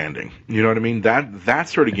Man Standing. You know what I mean? That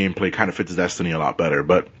sort of gameplay kind of fits Destiny a lot better.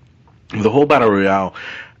 But the whole Battle Royale,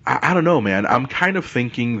 I don't know, man. I'm kind of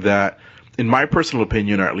thinking that, in my personal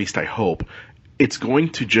opinion, or at least I hope, it's going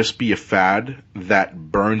to just be a fad that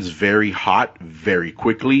burns very hot very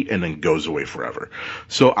quickly and then goes away forever.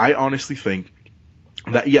 So I honestly think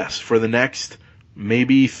that, yes, for the next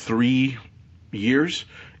maybe 3 years,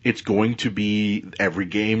 it's going to be every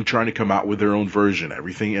game trying to come out with their own version,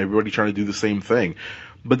 everybody trying to do the same thing.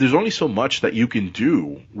 But there's only so much that you can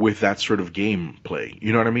do with that sort of gameplay.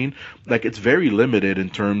 You know what I mean? Like, it's very limited in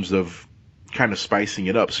terms of kind of spicing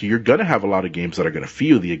it up. So you're going to have a lot of games that are going to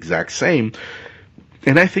feel the exact same.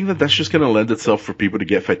 And I think that that's just going to lend itself for people to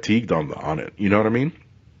get fatigued on it. You know what I mean?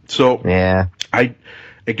 So, yeah.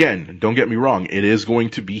 Again, don't get me wrong. It is going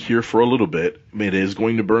to be here for a little bit. It is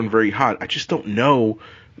going to burn very hot. I just don't know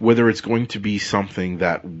whether it's going to be something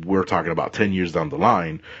that we're talking about 10 years down the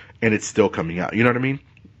line and it's still coming out. You know what I mean?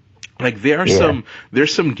 Like, there's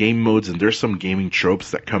some game modes and there's some gaming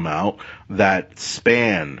tropes that come out that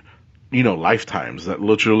span, you know, lifetimes, that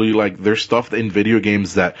literally, like, there's stuff in video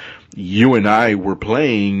games that you and I were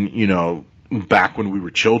playing, you know, back when we were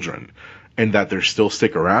children, and that they're still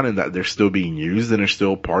stick around and that they're still being used and are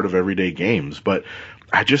still part of everyday games. But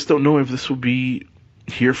I just don't know if this will be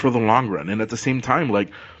here for the long run. And at the same time, like,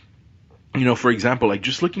 you know, for example, like,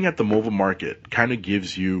 just looking at the mobile market kind of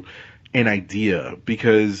gives you an idea,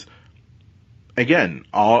 because again,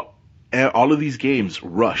 all of these games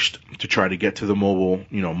rushed to try to get to the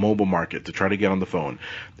mobile market, to try to get on the phone.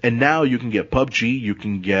 And now you can get PUBG, you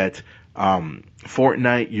can get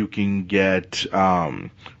Fortnite, you can get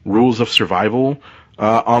Rules of Survival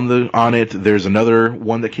on it. There's another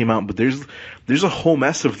one that came out, but there's a whole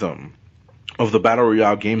mess of them, of the Battle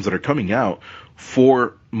Royale games that are coming out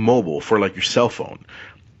for mobile, for like your cell phone.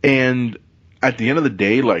 And at the end of the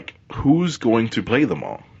day, like, who's going to play them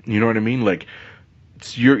all? You know what I mean? Like,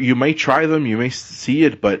 you may try them, you may see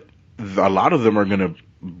it, but a lot of them are going to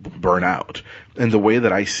burn out. And the way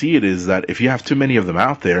that I see it is that if you have too many of them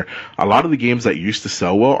out there, a lot of the games that used to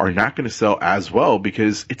sell well are not going to sell as well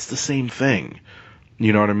because it's the same thing.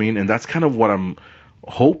 You know what I mean? And that's kind of what I'm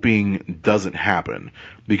hoping doesn't happen.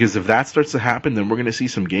 Because if that starts to happen, then we're going to see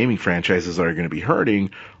some gaming franchises that are going to be hurting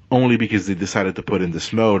only because they decided to put in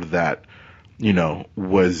this mode that, you know,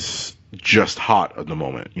 was just hot at the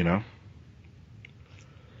moment, you know?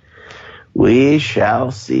 We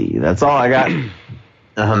shall see. That's all I got.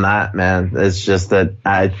 I'm not, man. It's just that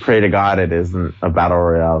I pray to God it isn't a battle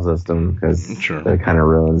royale system, because it kind of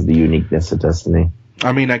ruins the uniqueness of Destiny.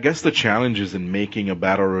 I mean, I guess the challenge is in making a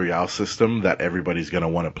battle royale system that everybody's going to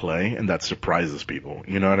want to play and that surprises people.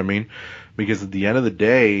 You know what I mean? Because at the end of the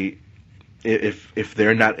day, if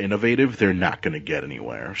they're not innovative, they're not going to get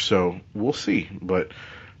anywhere. So we'll see. But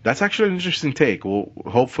that's actually an interesting take. Well,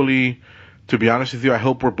 hopefully, to be honest with you, I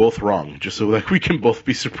hope we're both wrong, just so that we can both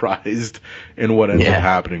be surprised in what ends up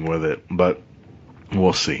happening with it. But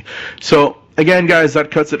we'll see. So again, guys, that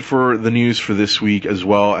cuts it for the news for this week. As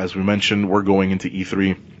well, as we mentioned, we're going into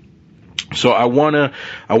E3. So I wanna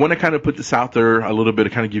kind of put this out there a little bit to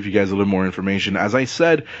kind of give you guys a little more information. As I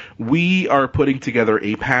said, we are putting together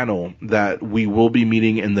a panel that we will be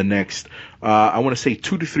meeting in the next, I want to say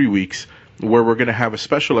 2 to 3 weeks, where we're going to have a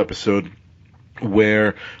special episode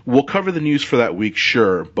where we'll cover the news for that week,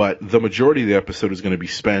 sure, but the majority of the episode is going to be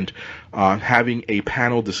spent having a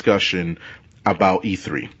panel discussion about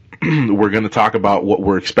E3. We're going to talk about what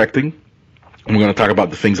we're expecting. We're going to talk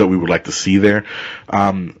about the things that we would like to see there.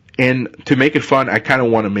 And to make it fun, I kind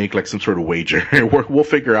of want to make like some sort of wager. We'll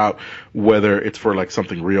figure out whether it's for like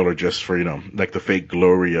something real or just for, like the fake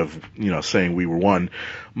glory of, saying we were one.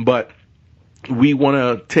 But we want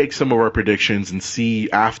to take some of our predictions and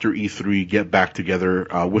see after E3, get back together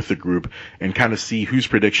with the group and kind of see whose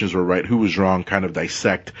predictions were right, who was wrong, kind of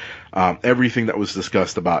dissect everything that was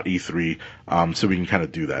discussed about E3 so we can kind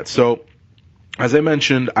of do that. So, as I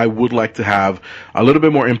mentioned, I would like to have a little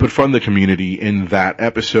bit more input from the community in that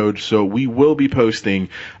episode, so we will be posting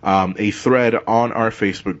a thread on our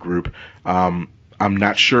Facebook group. I'm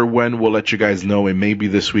not sure when. We'll let you guys know. It may be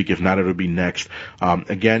this week. If not, it'll be next.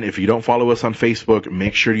 Again, if you don't follow us on Facebook,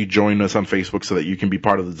 make sure you join us on Facebook so that you can be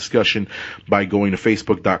part of the discussion by going to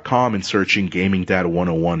facebook.com and searching Gaming Dad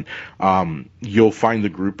 101. You'll find the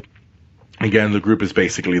group. Again, the group is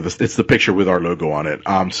basically it's the picture with our logo on it.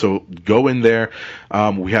 So go in there.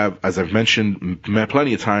 We have, as I've mentioned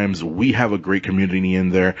plenty of times, we have a great community in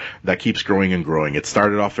there that keeps growing and growing. It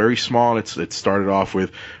started off very small. It started off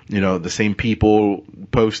with, the same people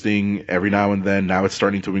posting every now and then. Now it's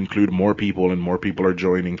starting to include more people and more people are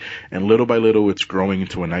joining. And little by little, it's growing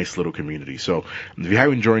into a nice little community. So if you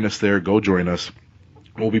haven't joined us there, go join us.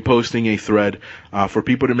 We'll be posting a thread for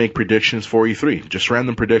people to make predictions for E3. Just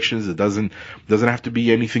random predictions. It doesn't have to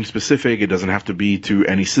be anything specific. It doesn't have to be to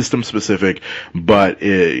any system specific. But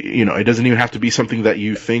it doesn't even have to be something that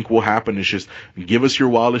you think will happen. It's just give us your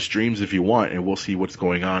wildest dreams if you want, and we'll see what's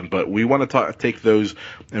going on. But we want to take those,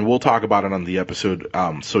 and we'll talk about it on the episode.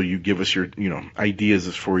 So you give us your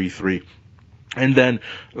ideas for E3. And then,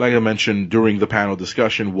 like I mentioned, during the panel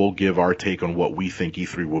discussion, we'll give our take on what we think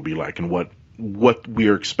E3 will be like and what we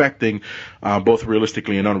are expecting, both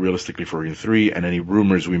realistically and unrealistically for E3, and any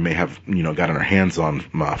rumors we may have, gotten our hands on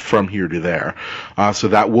from here to there. So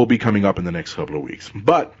that will be coming up in the next couple of weeks.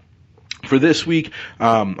 But for this week,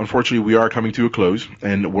 unfortunately, we are coming to a close.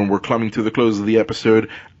 And when we're coming to the close of the episode,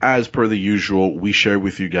 as per the usual, we share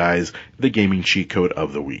with you guys the gaming cheat code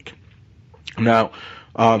of the week. Now,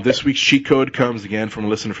 this week's cheat code comes again from a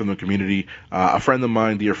listener from the community, a friend of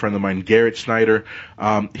mine, dear friend of mine, Garrett Snyder.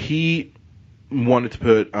 He wanted to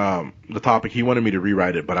put the topic. He wanted me to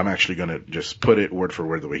rewrite it, but I'm actually going to just put it word for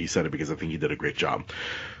word the way he said it because I think he did a great job.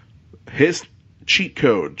 His cheat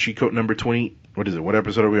code number 20. What is it? What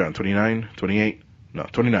episode are we on? 29? 28? No,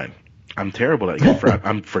 29. I'm terrible at it.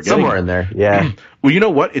 I'm forgetting. Somewhere in there, yeah. Well, you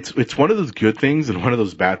know what? It's one of those good things and one of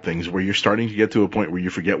those bad things where you're starting to get to a point where you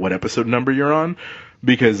forget what episode number you're on,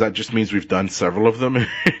 because that just means we've done several of them.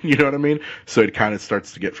 You know what I mean? So it kind of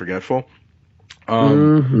starts to get forgetful.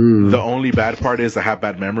 The only bad part is I have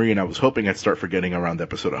bad memory, and I was hoping I'd start forgetting around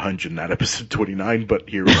episode 100, not episode 29, but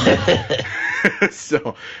here we go.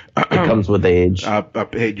 So it comes with age.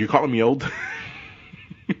 Hey, you calling me old?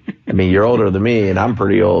 I mean, you're older than me, and I'm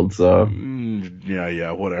pretty old, so.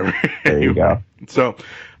 Yeah, whatever. There you go. So,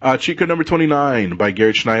 cheat code number 29 by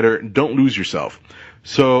Garrett Schneider, don't lose yourself.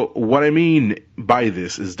 So what I mean by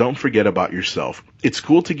this is don't forget about yourself. It's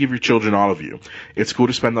cool to give your children all of you. It's cool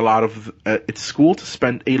to spend a lot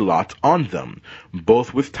on them,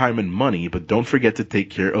 both with time and money, but don't forget to take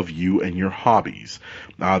care of you and your hobbies.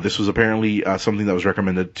 This was apparently something that was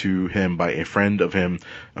recommended to him by a friend of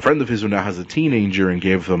his who now has a teenager, and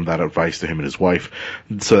gave them that advice to him and his wife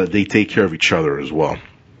so that they take care of each other as well.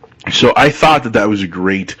 So I thought that was a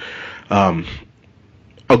great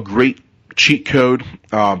cheat code,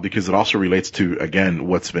 because it also relates to, again,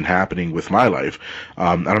 what's been happening with my life.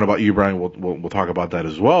 I don't know about you, Brian. We'll talk about that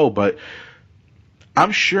as well, but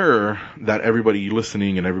I'm sure that everybody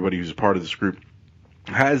listening and everybody who's a part of this group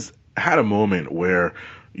has had a moment where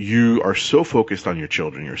you are so focused on your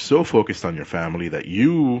children, you're so focused on your family that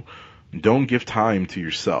you don't give time to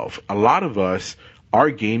yourself. A lot of us, our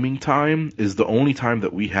gaming time is the only time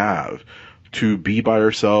that we have to be by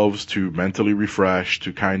ourselves, to mentally refresh,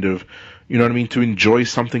 to kind of, you know what I mean, to enjoy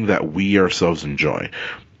something that we ourselves enjoy.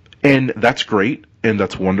 And that's great, and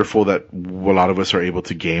that's wonderful that a lot of us are able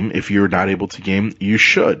to game. If you're not able to game, you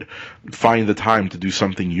should find the time to do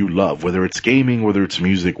something you love, whether it's gaming, whether it's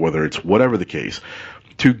music, whether it's whatever the case,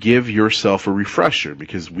 to give yourself a refresher,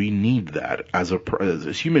 because we need that as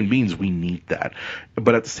human beings. We need that.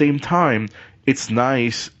 But at the same time, it's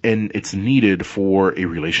nice and it's needed for a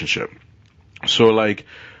relationship. So, like,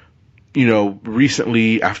 you know,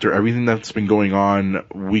 recently, after everything that's been going on,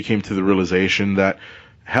 we came to the realization that,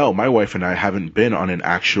 hell, my wife and I haven't been on an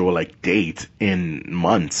actual, like, date in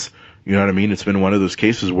months. You know what I mean? It's been one of those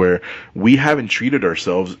cases where we haven't treated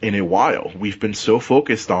ourselves in a while. We've been so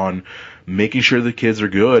focused on making sure the kids are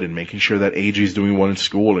good and making sure that AJ is doing well in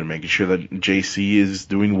school and making sure that JC is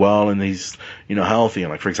doing well and he's, you know, healthy.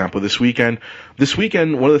 And, like, for example, this weekend,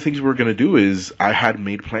 one of the things we were going to do is I had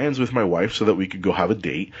made plans with my wife so that we could go have a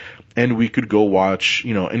date and we could go watch,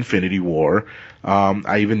 you know, Infinity War.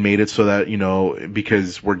 I even made it so that, you know,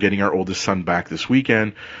 because we're getting our oldest son back this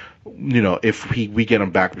weekend, you know, if we get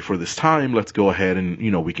him back before this time, let's go ahead and,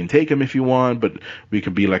 you know, we can take him if you want, but we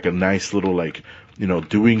could be like a nice little, like, you know,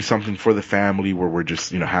 doing something for the family where we're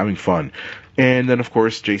just, you know, having fun. And then, of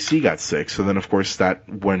course, JC got sick. So then, of course, that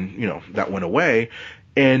went away.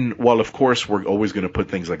 And while, of course, we're always going to put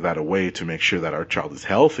things like that away to make sure that our child is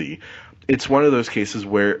healthy, it's one of those cases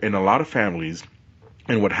where in a lot of families,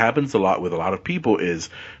 and what happens a lot with a lot of people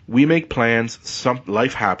is we make plans,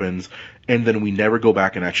 life happens, and then we never go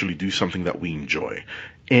back and actually do something that we enjoy.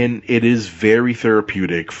 And it is very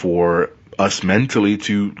therapeutic for us mentally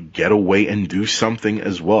to get away and do something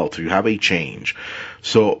as well, to have a change.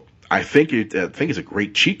 So I think it's a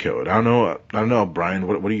great cheat code. I don't know, Brian,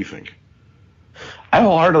 what do you think? I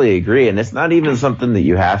wholeheartedly agree, and it's not even something that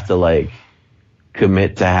you have to, like,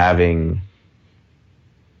 commit to having,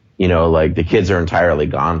 you know, like, the kids are entirely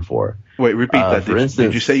gone for. Wait, repeat that.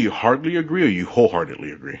 Did you say you hardly agree or you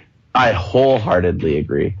wholeheartedly agree? I wholeheartedly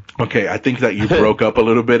agree. Okay, I think that you broke up a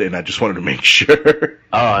little bit, and I just wanted to make sure.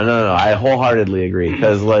 Oh, no, I wholeheartedly agree.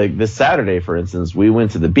 Because, like, this Saturday, for instance, we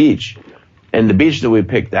went to the beach, and the beach that we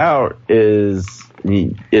picked out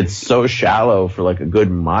it's so shallow for, like, a good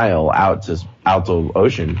mile out to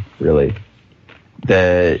ocean, really,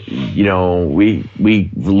 that, you know, we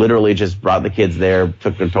literally just brought the kids there,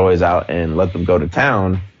 took their toys out, and let them go to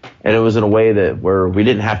town. And it was in a way that where we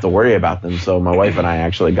didn't have to worry about them. So my wife and I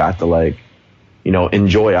actually got to, like, you know,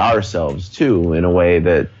 enjoy ourselves too, in a way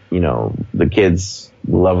that, you know, the kids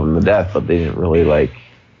love them to death, but they didn't really, like,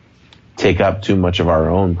 take up too much of our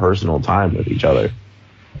own personal time with each other.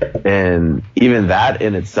 And even that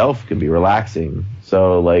in itself can be relaxing.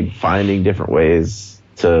 So, like, finding different ways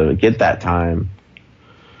to get that time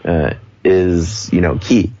is, you know,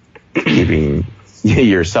 key. Keeping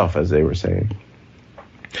yourself, as they were saying.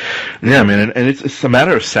 Yeah, man, and it's a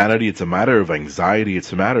matter of sanity, it's a matter of anxiety,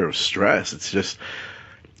 it's a matter of stress. It's just,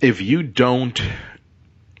 if you don't,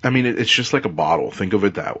 I mean, it's just like a bottle. Think of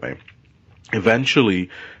it that way. Eventually,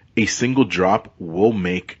 a single drop will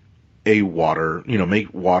make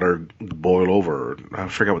make water boil over. I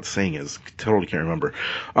forgot what the saying is. Totally can't remember.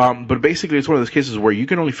 But basically, it's one of those cases where you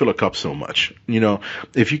can only fill a cup so much. You know,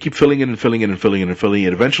 if you keep filling it and filling it and filling it and filling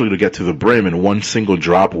it, eventually it'll get to the brim, and one single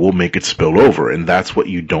drop will make it spill over. And that's what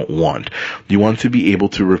you don't want. You want to be able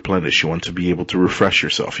to replenish. You want to be able to refresh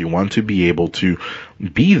yourself. You want to be able to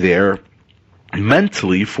be there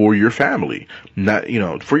mentally for your family, not, you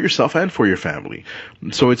know, for yourself and for your family.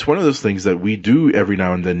 So it's one of those things that we do every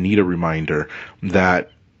now and then need a reminder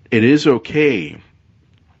that it is okay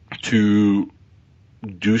to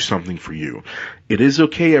do something for you. It is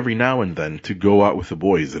okay every now and then to go out with the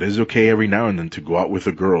boys. It is okay every now and then to go out with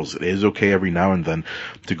the girls. It is okay every now and then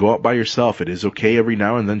to go out by yourself. It is okay every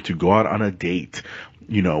now and then to go out on a date,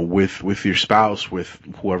 you know, with your spouse, with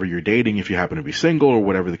whoever you're dating, if you happen to be single or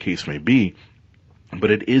whatever the case may be. But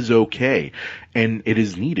it is okay, and it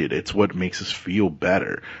is needed. It's what makes us feel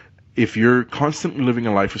better. If you're constantly living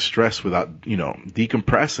a life of stress without, you know,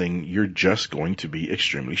 decompressing, you're just going to be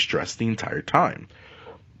extremely stressed the entire time.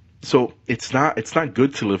 So it's not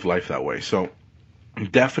good to live life that way. So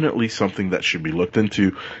definitely something that should be looked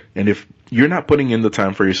into. And if you're not putting in the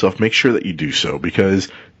time for yourself, make sure that you do so, because,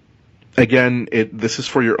 again, this is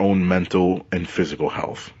for your own mental and physical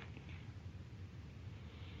health.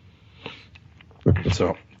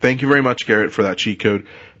 So thank you very much, Garrett, for that cheat code.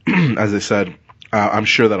 As I said, I'm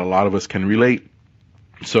sure that a lot of us can relate.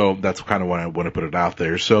 So that's kind of why I want to put it out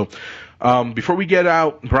there. So before we get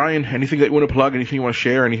out, Brian, anything that you want to plug, anything you want to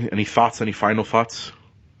share, any thoughts, any final thoughts?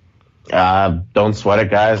 Don't sweat it,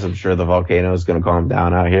 guys. I'm sure the volcano is going to calm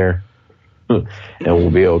down out here, and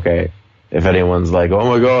we'll be okay. If anyone's like, oh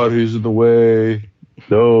my God, he's in the way.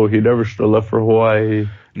 No, he never should have left for Hawaii.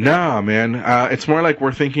 Nah, man. It's more like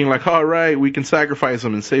we're thinking like, all right, we can sacrifice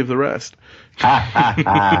him and save the rest.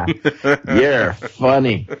 You're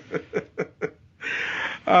funny.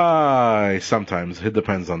 Sometimes it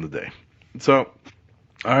depends on the day. So,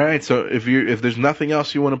 all right. So if there's nothing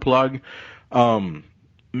else you want to plug,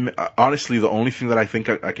 honestly, the only thing that I think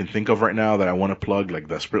I can think of right now that I want to plug like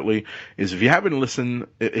desperately is if you haven't listened,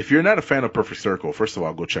 if you're not a fan of Perfect Circle, first of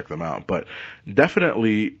all, go check them out. But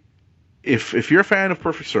definitely, if you're a fan of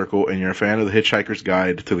Perfect Circle and you're a fan of the Hitchhiker's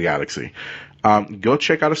Guide to the Galaxy, go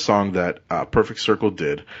check out a song that Perfect Circle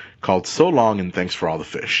did called "So Long and Thanks for All the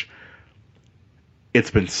Fish." It's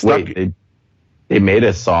been stuck. Wait, they made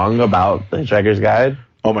a song about the Hitchhiker's Guide?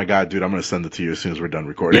 Oh my God, dude, I'm going to send it to you as soon as we're done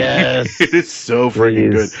recording. Yes. It is so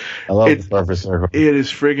friggin' good. I love the Perfect Circle. It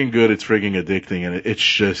is friggin' good. It's friggin' addicting. And it's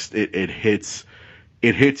just, it hits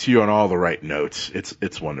you on all the right notes.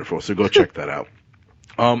 It's wonderful. So go check that out.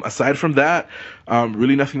 Aside from that,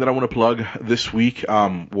 really nothing that I want to plug this week.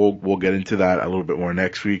 We'll get into that a little bit more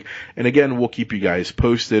next week. And again, we'll keep you guys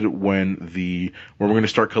posted when we're going to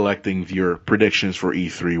start collecting your predictions for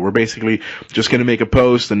E3. We're basically just going to make a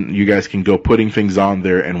post and you guys can go putting things on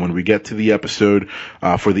there. And when we get to the episode,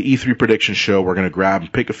 for the E3 prediction show, we're going to grab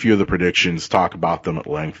and pick a few of the predictions, talk about them at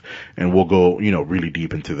length, and we'll go, really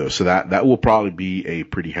deep into those. So that will probably be a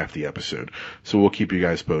pretty hefty episode. So we'll keep you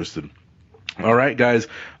guys posted. All right, guys,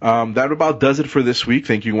 that about does it for this week.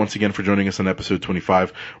 Thank you once again for joining us on episode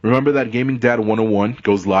 25. Remember that Gaming Dad 101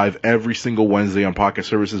 goes live every single Wednesday on podcast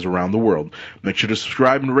services around the world. Make sure to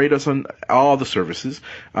subscribe and rate us on all the services.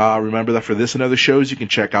 Remember that for this and other shows, you can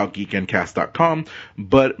check out geekendcast.com.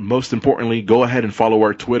 But most importantly, go ahead and follow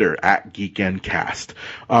our Twitter at geekendcast.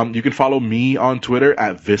 You can follow me on Twitter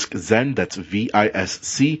at ViscZen. That's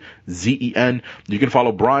VISCZEN. You can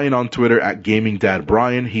follow Brian on Twitter at Gaming Dad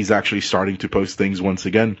Brian. He's actually starting to post things once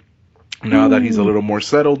again now that he's a little more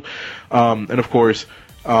settled. And of course,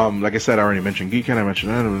 like I said, I already mentioned Geekend. I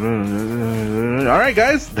mentioned all right,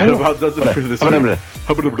 guys, that about does it for this week.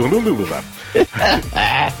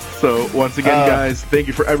 So once again, guys, thank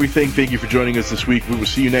you for everything. Thank you for joining us this week. We will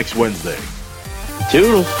see you next Wednesday.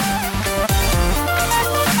 Toodles.